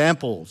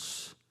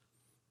examples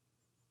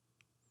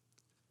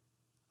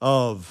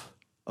of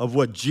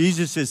what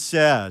Jesus has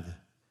said.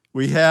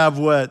 We have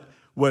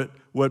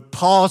what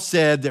Paul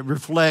said that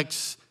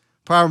reflects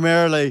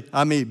primarily,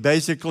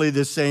 basically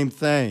the same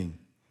thing.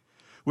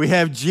 We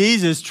have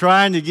Jesus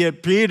trying to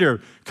get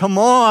Peter, come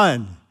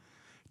on,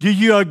 do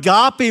you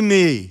agape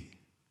me?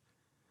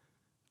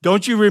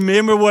 Don't you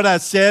remember what I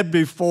said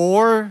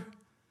before?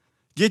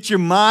 Get your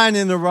mind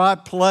in the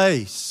right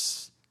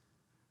place.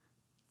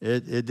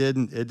 It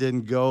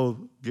didn't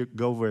go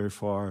very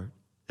far,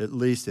 at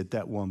least at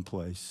that one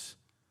place.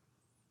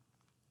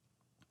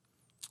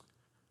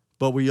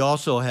 But we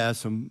also have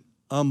some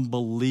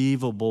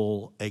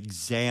unbelievable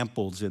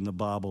examples in the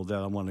Bible that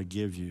I want to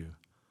give you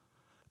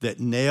that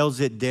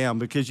nails it down.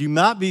 Because you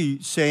might be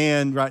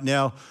saying right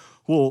now,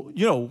 well,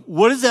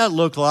 what does that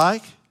look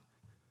like?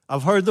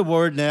 I've heard the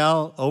word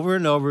now over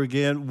and over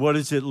again. What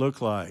does it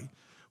look like?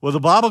 Well,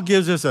 the Bible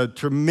gives us a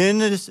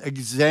tremendous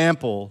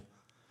example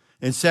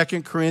in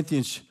 2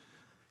 Corinthians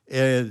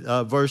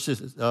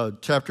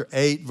chapter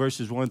 8,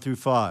 verses 1 through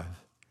 5.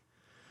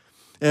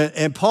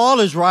 And Paul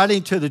is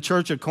writing to the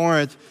church of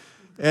Corinth,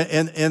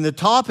 and the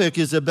topic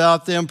is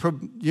about them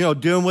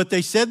doing what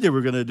they said they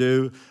were going to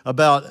do,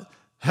 about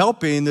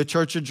helping the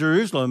church of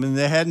Jerusalem, and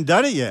they hadn't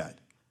done it yet.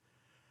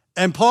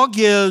 And Paul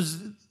gives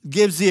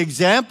the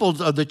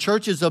examples of the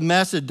churches of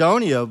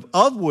Macedonia,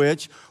 of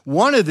which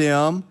one of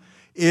them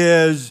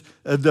is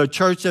the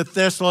church of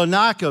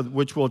Thessalonica,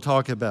 which we'll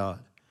talk about.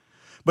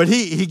 But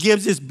he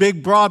gives this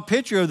big, broad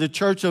picture of the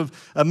church of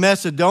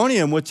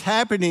Macedonia and what's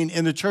happening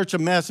in the church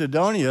of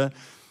Macedonia.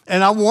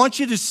 And I want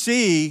you to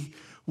see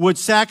what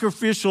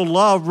sacrificial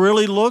love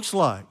really looks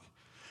like.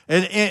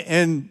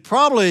 And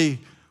probably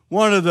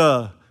one of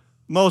the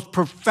most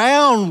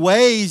profound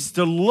ways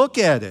to look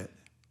at it.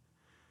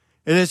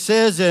 And it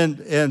says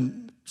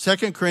in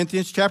 2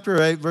 Corinthians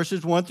chapter 8,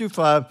 verses 1 through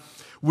 5,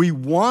 we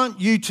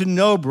want you to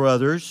know,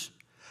 brothers,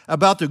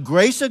 about the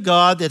grace of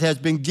God that has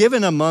been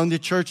given among the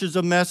churches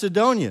of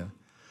Macedonia.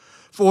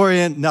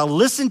 Now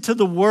listen to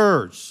the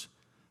words.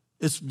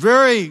 It's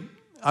they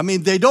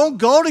don't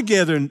go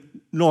together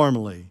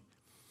normally.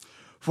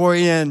 For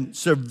in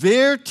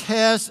severe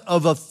tests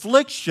of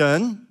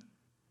affliction,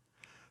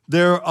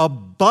 their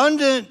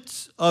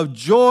abundance of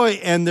joy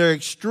and their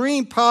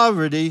extreme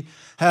poverty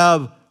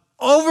have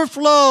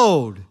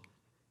overflowed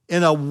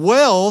in a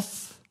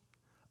wealth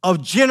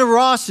of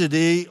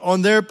generosity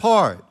on their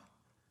part.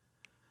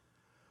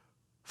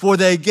 For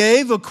they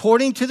gave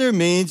according to their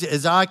means,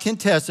 as I can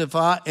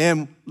testify,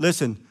 and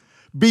listen,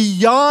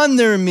 beyond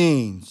their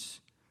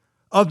means,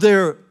 of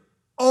their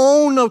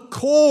own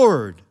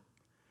accord,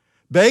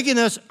 begging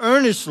us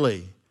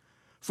earnestly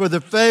for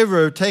the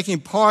favor of taking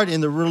part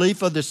in the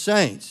relief of the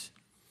saints.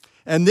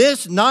 And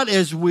this not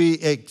as we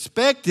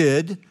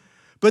expected,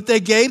 but they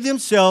gave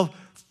themselves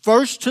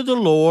first to the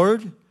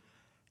Lord,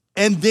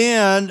 and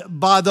then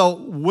by the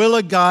will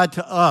of God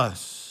to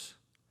us.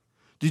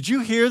 Did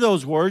you hear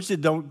those words that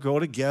don't go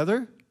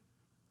together?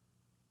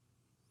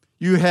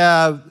 You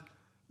have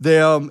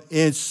them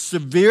in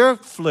severe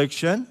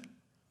affliction,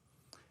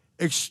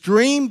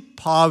 extreme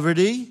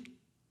poverty,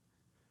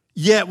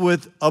 yet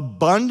with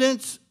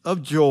abundance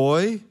of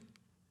joy,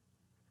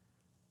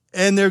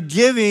 and they're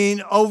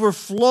giving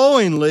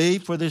overflowingly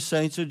for the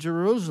saints of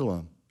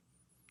Jerusalem.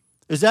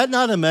 Is that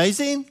not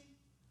amazing?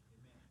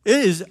 It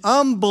is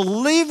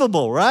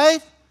unbelievable,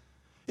 right?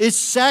 It's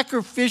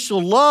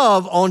sacrificial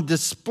love on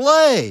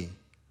display.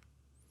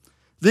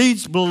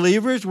 These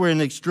believers were in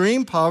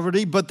extreme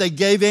poverty, but they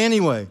gave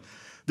anyway.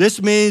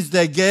 This means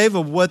they gave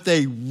of what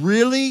they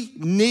really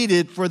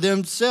needed for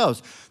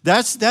themselves.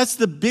 That's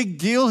the big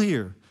deal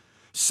here.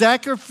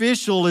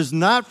 Sacrificial is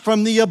not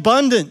from the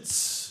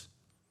abundance.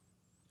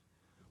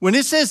 When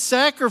it says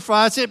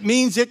sacrifice, it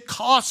means it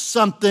costs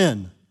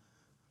something.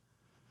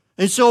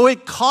 And so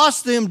it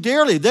cost them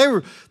dearly. They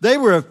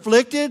were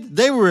afflicted.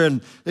 They were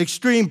in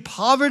extreme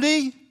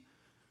poverty.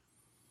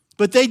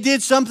 But they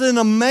did something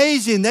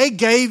amazing. They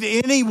gave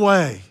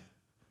anyway.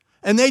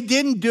 And they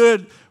didn't do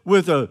it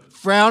with a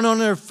frown on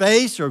their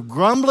face or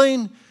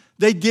grumbling.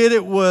 They did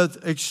it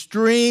with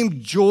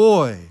extreme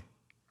joy.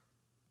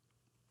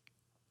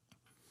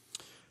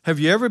 Have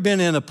you ever been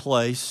in a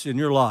place in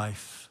your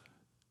life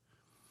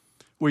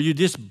where you're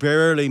just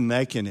barely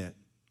making it?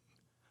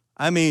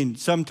 I mean,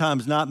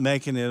 sometimes not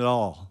making it at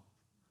all.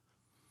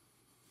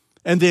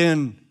 And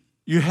then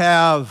you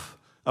have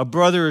a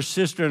brother or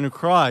sister in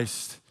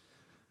Christ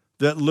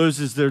that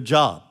loses their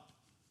job.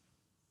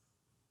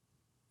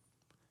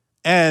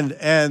 And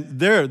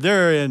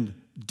they're in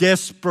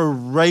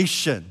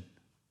desperation.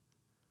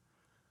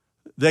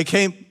 They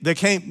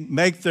can't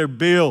make their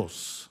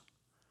bills.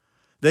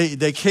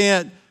 They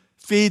can't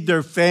feed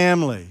their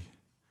family.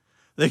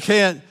 They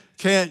can't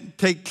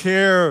take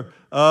care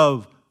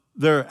of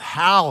their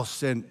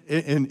house and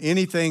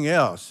anything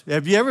else.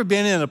 Have you ever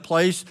been in a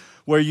place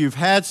where you've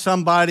had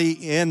somebody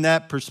in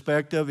that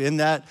perspective, in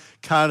that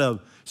kind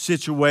of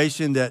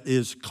situation that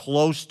is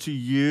close to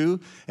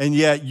you, and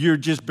yet you're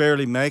just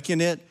barely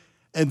making it,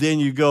 and then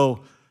you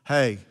go,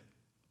 hey,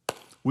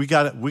 we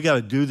got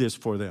to do this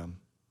for them.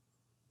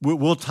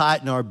 We'll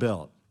tighten our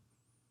belt.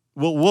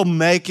 We'll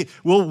make it.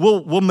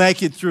 We'll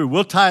make it through.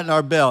 We'll tighten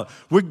our belt.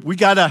 We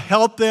got to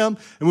help them,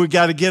 and we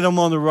got to get them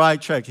on the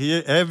right track.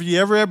 Have you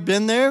ever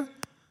been there?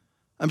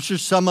 I'm sure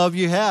some of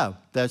you have.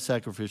 That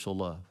sacrificial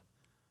love.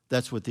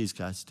 That's what these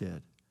guys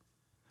did.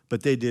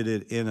 But they did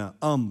it in an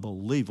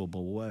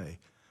unbelievable way.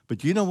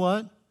 But you know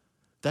what?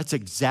 That's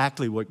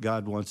exactly what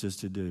God wants us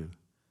to do.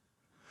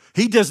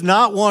 He does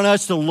not want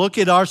us to look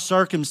at our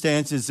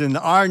circumstances and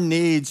our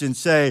needs and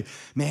say,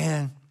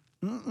 man,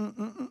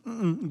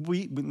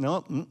 we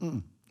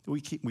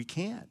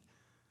can't.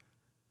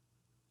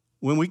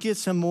 When we get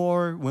some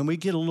more, when we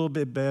get a little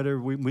bit better,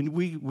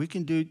 we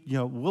can do,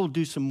 we'll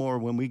do some more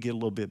when we get a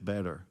little bit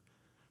better.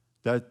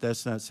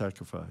 That's not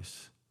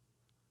sacrifice.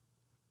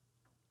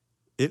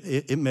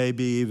 It may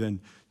be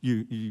even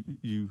you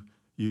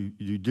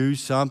do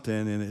something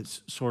and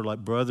it's sort of like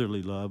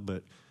brotherly love,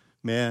 but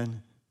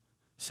man,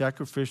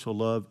 sacrificial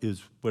love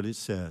is what it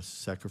says,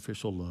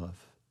 sacrificial love.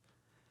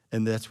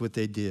 And that's what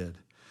they did.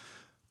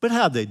 But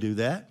how'd they do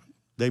that?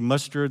 They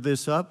mustered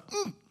this up,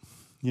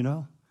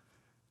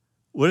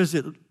 What does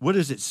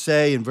it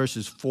say in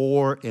verses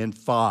 4 and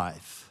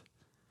 5?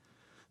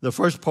 The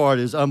first part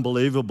is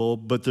unbelievable,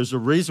 but there's a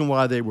reason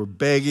why they were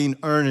begging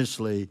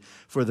earnestly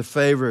for the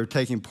favor of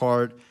taking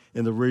part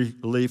in the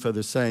relief of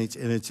the saints.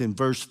 And it's in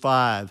verse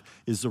 5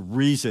 is the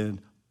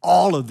reason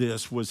all of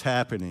this was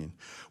happening.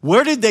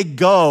 Where did they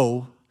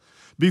go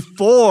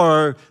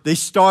before they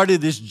started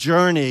this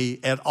journey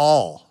at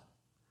all.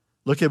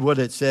 Look at what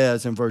it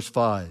says in verse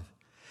 5.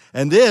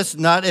 And this,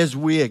 not as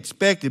we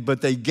expected,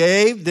 but they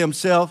gave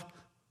themselves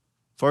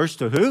first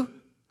to who?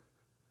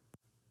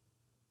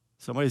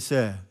 Somebody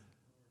said,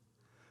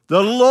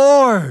 the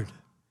Lord.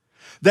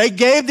 They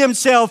gave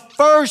themselves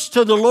first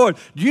to the Lord.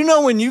 Do you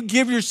know when you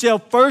give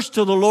yourself first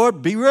to the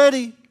Lord, be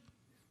ready.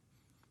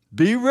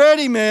 Be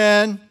ready,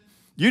 man.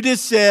 You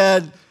just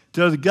said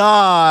to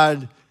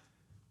God,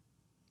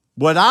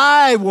 what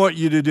I want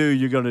you to do,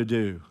 you're going to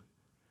do.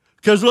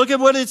 Because look at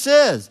what it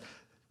says.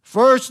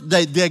 First,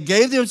 they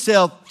gave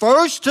themselves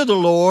first to the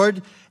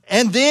Lord,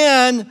 and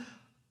then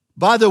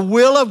by the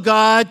will of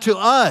God to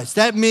us.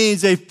 That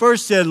means they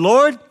first said,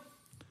 Lord,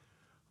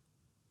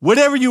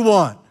 whatever you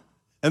want.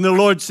 And the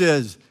Lord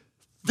says,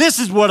 this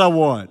is what I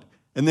want.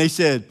 And they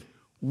said,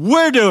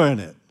 we're doing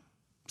it.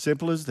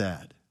 Simple as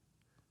that.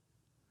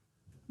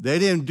 They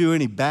didn't do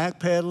any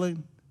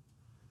backpedaling.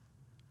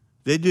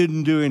 They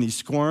didn't do any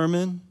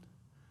squirming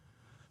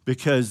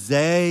because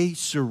they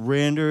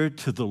surrendered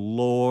to the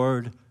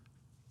Lord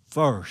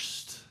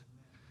first.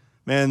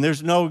 Man,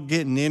 there's no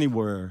getting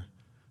anywhere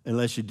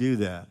unless you do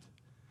that.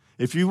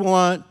 If you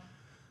want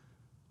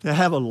to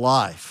have a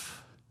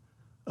life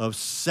of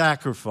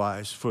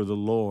sacrifice for the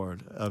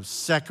Lord, of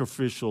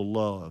sacrificial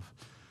love,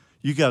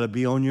 you got to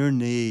be on your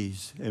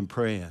knees and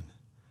praying,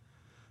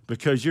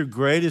 because your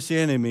greatest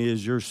enemy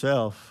is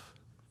yourself,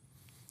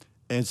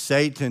 and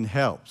Satan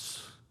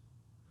helps.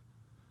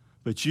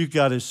 But you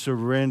got to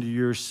surrender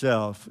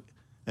yourself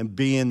and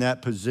be in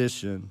that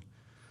position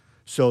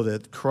so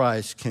that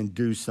Christ can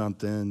do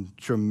something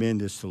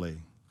tremendously.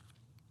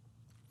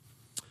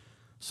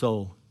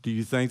 So, do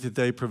you think that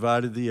they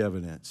provided the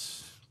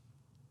evidence?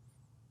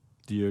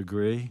 Do you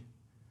agree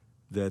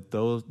that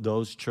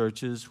those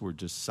churches were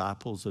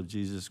disciples of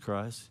Jesus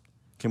Christ?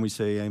 Can we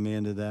say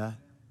amen to that?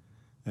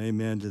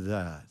 Amen to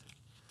that.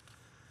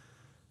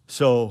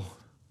 So,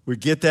 we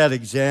get that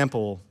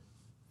example,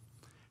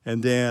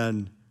 and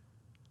then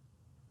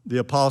the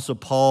Apostle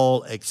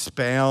Paul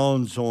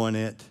expounds on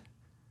it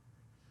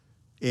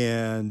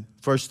in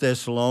 1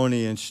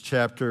 Thessalonians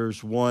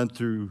chapters 1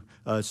 through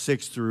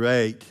 6 through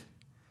 8.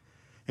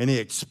 And he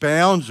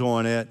expounds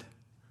on it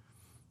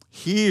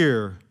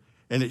here,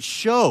 and it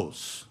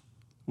shows.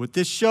 What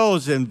this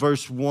shows in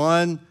verse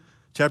 1,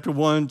 chapter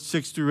 1,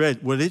 6 through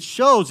 8, what it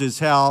shows is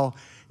how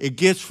it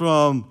gets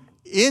from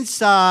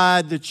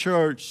inside the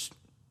church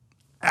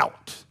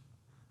out.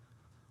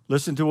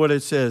 Listen to what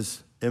it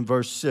says in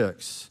verse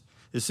 6.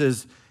 It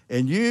says,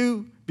 and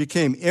you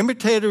became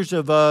imitators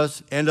of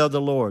us and of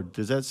the Lord.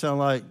 Does that sound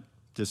like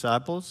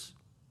disciples?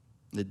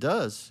 It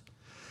does.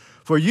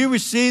 For you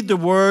received the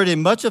word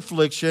in much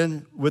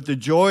affliction with the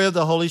joy of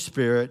the Holy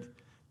Spirit.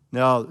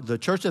 Now, the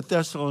church of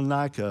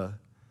Thessalonica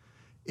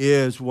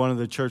is one of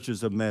the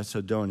churches of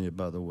Macedonia,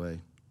 by the way.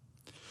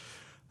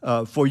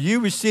 For you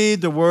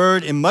received the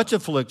word in much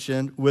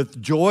affliction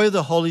with joy of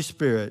the Holy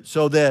Spirit,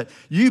 so that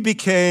you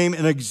became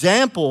an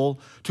example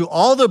to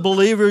all the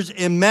believers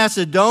in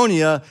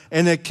Macedonia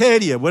and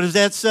Achaia. What does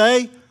that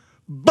say?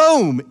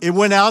 Boom, it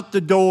went out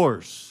the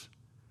doors.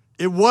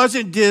 It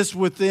wasn't just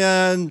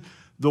within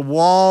the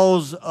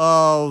walls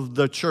of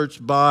the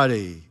church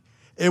body.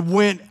 It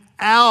went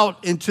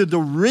out into the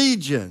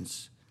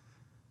regions.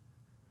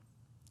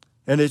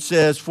 And it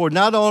says, for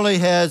not only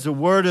has the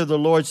word of the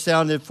Lord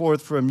sounded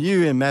forth from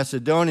you in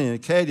Macedonia and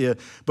Achaia,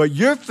 but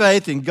your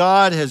faith in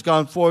God has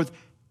gone forth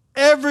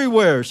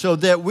everywhere, so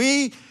that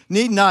we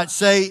need not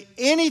say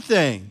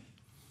anything.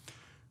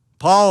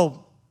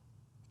 Paul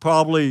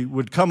probably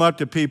would come up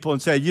to people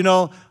and say, you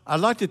know,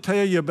 I'd like to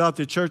tell you about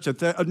the church.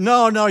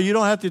 No, you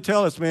don't have to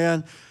tell us,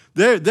 man.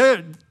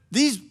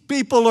 These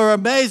people are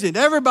amazing.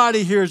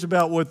 Everybody hears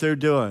about what they're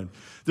doing.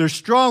 Their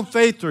strong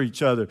faith for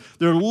each other,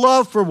 their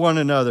love for one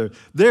another.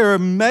 They're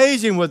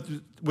amazing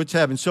what's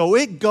happening. So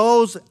it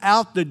goes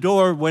out the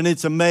door when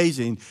it's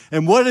amazing.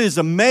 And what is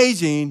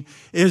amazing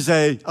is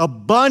an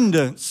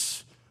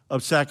abundance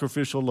of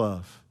sacrificial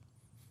love.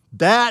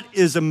 That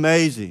is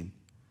amazing.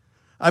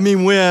 I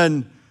mean,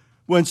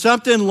 when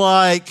something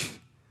like,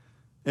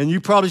 and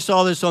you probably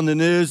saw this on the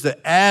news,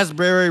 the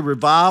Asbury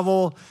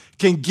revival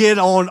can get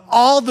on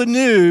all the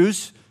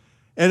news,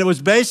 and it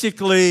was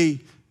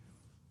basically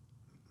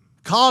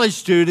college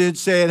students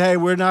saying, hey,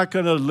 we're not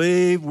going to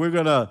leave. We're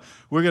going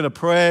to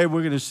pray.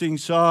 We're going to sing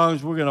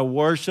songs. We're going to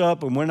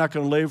worship, and we're not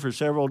going to leave for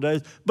several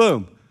days.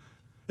 Boom.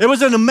 It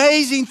was an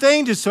amazing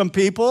thing to some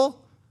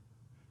people.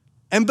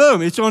 And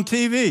boom, it's on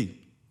TV.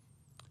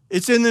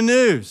 It's in the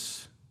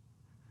news.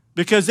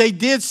 Because they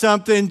did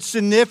something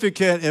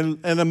significant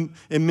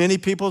in many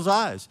people's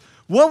eyes.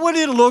 What would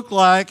it look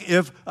like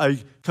if a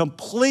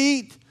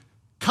complete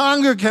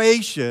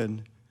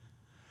congregation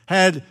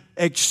had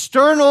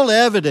external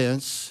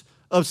evidence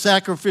of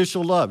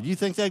sacrificial love? You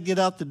think that'd get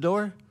out the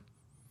door?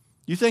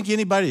 You think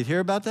anybody would hear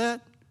about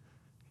that?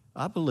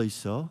 I believe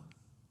so.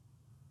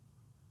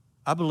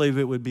 I believe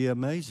it would be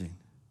amazing.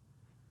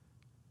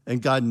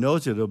 And God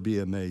knows it'll be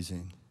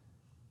amazing.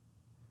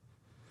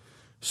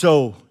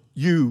 So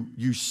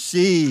you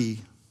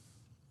see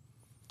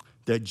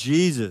that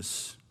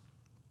Jesus,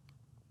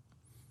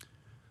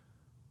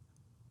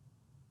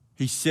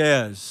 he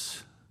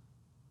says,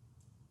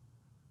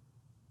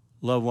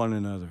 love one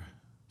another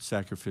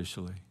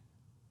sacrificially.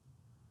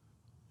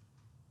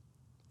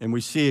 And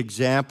we see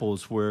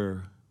examples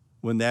where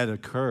when that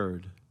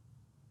occurred,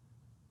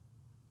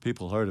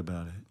 people heard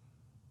about it.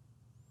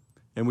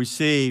 And we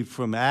see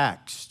from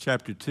Acts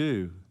chapter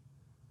 2,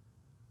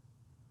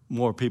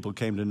 more people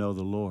came to know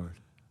the Lord.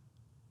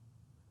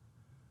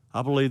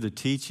 I believe the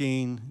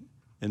teaching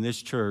in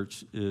this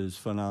church is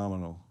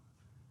phenomenal.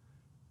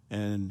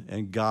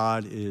 And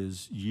God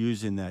is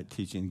using that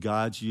teaching.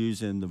 God's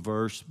using the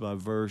verse by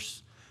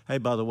verse. Hey,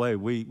 by the way,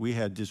 we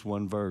had just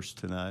one verse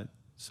tonight.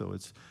 So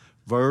it's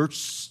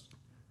verse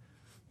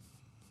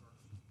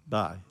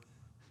by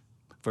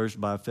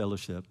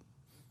fellowship.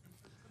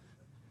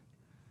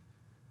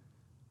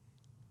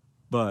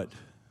 But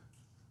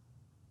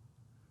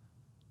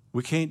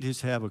we can't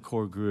just have a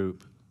core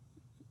group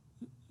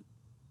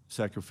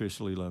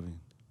sacrificially loving.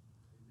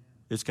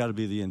 It's got to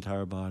be the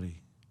entire body.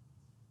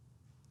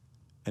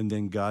 And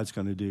then God's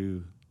going to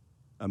do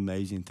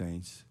amazing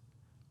things.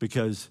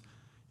 Because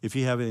if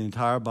you have an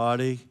entire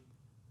body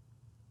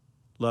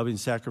loving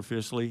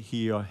sacrificially,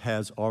 he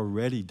has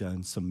already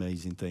done some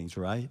amazing things,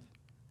 right?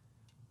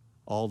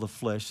 All the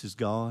flesh is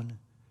gone.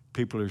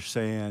 People are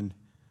saying,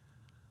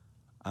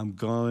 I'm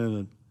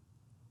going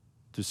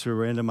to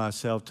surrender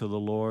myself to the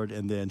Lord.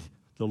 And then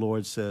the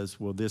Lord says,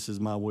 well, this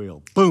is my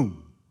will.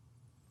 Boom.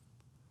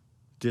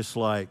 Just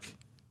like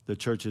the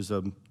churches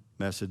of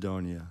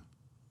Macedonia.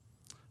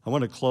 I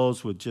want to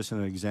close with just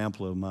an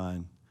example of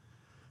mine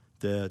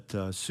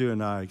that Sue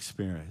and I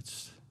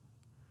experienced.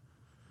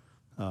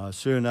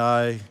 Sue and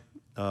I,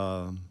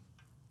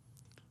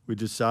 we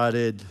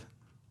decided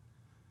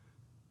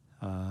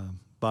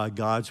by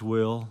God's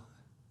will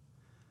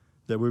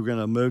that we were going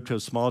to move to a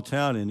small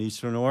town in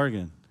eastern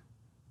Oregon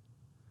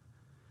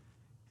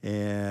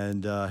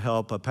and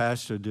help a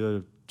pastor do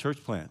a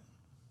church plant.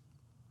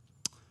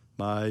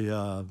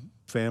 My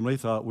family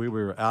thought we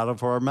were out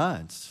of our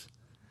minds.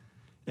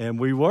 And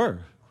we were,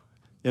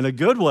 in a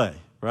good way,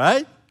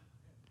 right?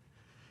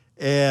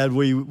 And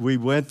we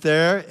went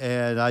there,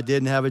 and I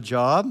didn't have a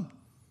job.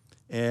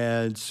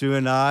 And Sue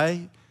and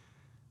I,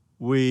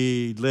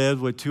 we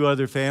lived with two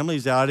other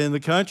families out in the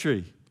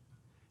country.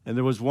 And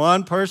there was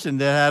one person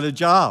that had a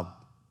job.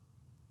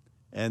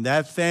 And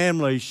that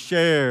family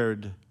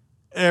shared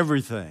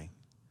everything.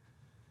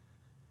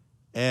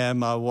 And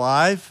my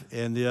wife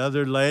and the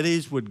other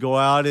ladies would go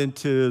out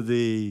into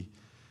the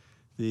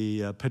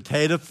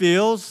potato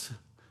fields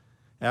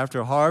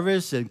after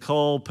harvest and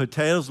cull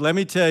potatoes. Let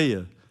me tell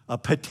you, a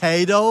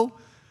potato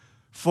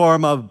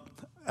from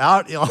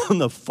out on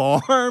the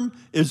farm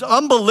is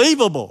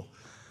unbelievable.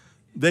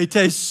 They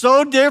taste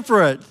so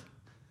different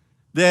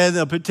than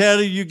the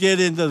potato you get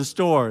into the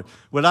store.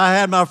 When I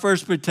had my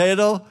first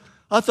potato,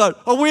 I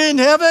thought, are we in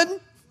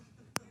heaven?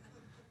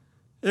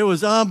 It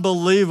was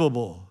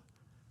unbelievable.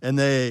 And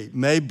they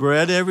made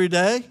bread every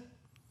day,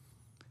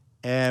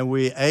 and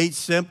we ate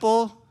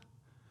simple.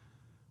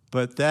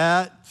 But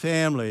that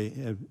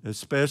family,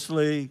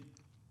 especially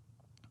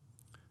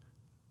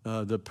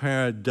the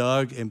parent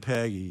Doug and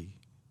Peggy,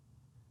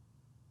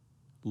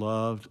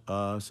 loved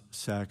us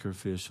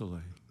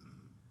sacrificially.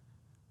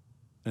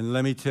 And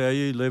let me tell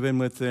you, living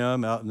with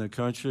them out in the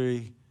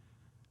country,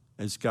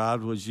 as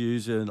God was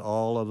using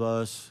all of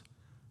us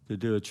to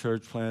do a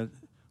church plant,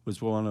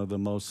 was one of the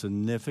most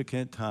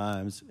significant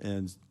times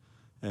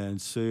in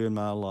Sue and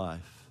my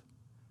life.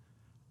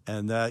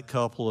 And that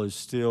couple is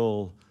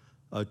still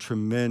a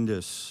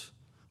tremendous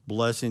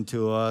blessing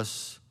to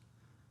us.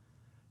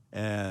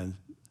 And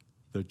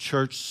the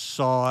church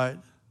saw it,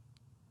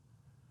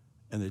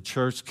 and the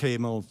church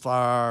came on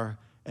fire,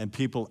 and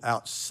people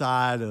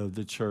outside of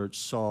the church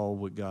saw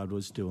what God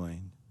was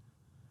doing.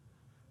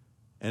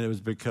 And it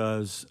was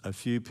because a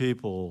few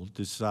people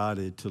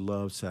decided to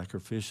love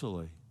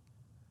sacrificially.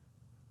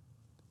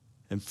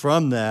 And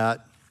from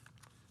that,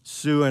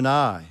 Sue and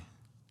I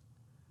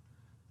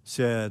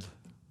said,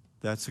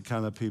 that's the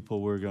kind of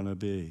people we're going to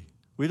be.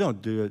 We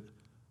don't do it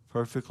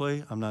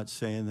perfectly. I'm not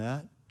saying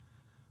that.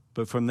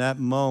 But from that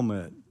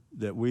moment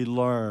that we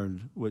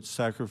learned what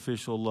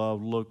sacrificial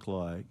love looked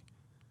like,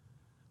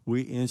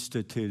 we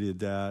instituted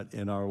that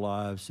in our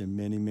lives in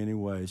many, many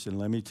ways. And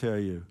let me tell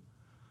you,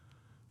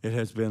 it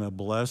has been a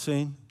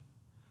blessing.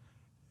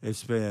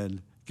 It's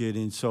been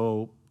getting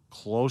so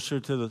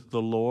closer to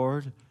the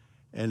Lord,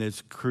 and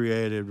it's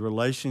created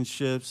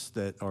relationships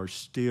that are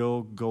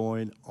still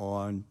going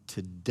on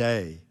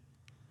today.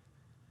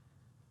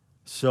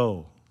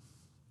 So,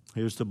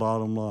 here's the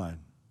bottom line.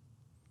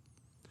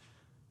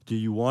 Do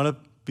you want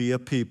to be a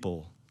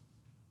people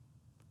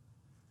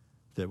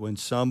that when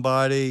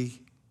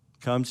somebody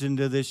comes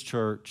into this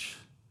church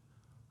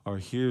or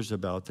hears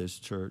about this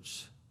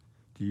church,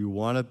 do you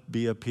want to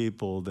be a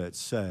people that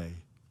say,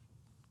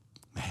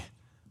 man,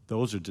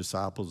 those are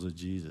disciples of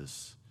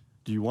Jesus?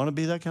 Do you want to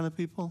be that kind of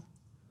people?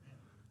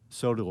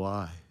 So do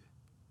I.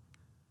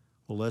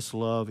 Well, let's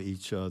love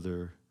each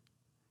other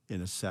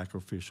in a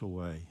sacrificial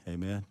way.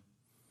 Amen.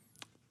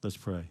 Let's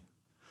pray.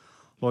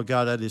 Lord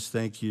God, I just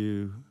thank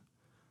you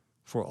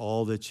for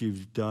all that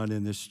you've done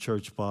in this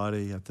church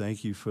body. I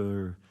thank you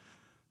for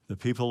the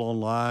people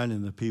online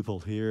and the people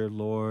here,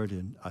 Lord.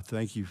 And I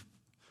thank you,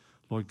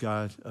 Lord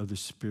God, of the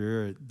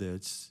Spirit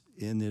that's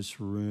in this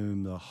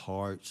room, the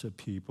hearts of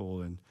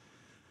people.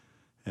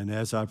 And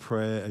as I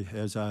pray,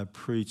 as I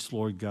preach,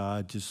 Lord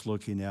God, just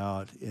looking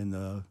out in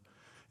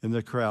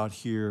the crowd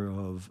here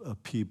of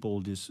people,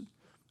 just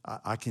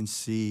I can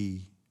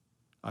see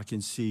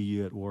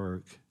you at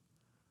work.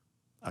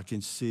 I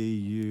can see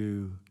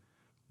you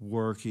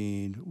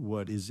working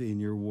what is in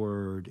your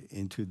word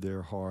into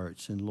their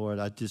hearts. And Lord,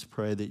 I just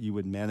pray that you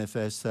would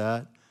manifest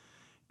that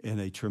in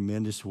a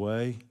tremendous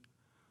way.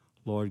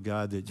 Lord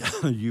God,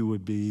 that you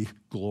would be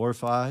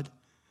glorified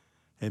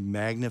and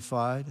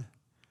magnified,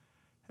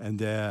 and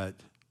that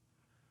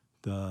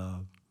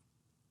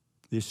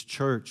this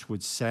church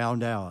would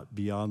sound out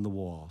beyond the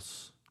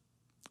walls.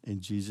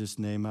 In Jesus'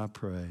 name I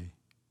pray.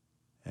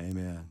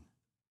 Amen.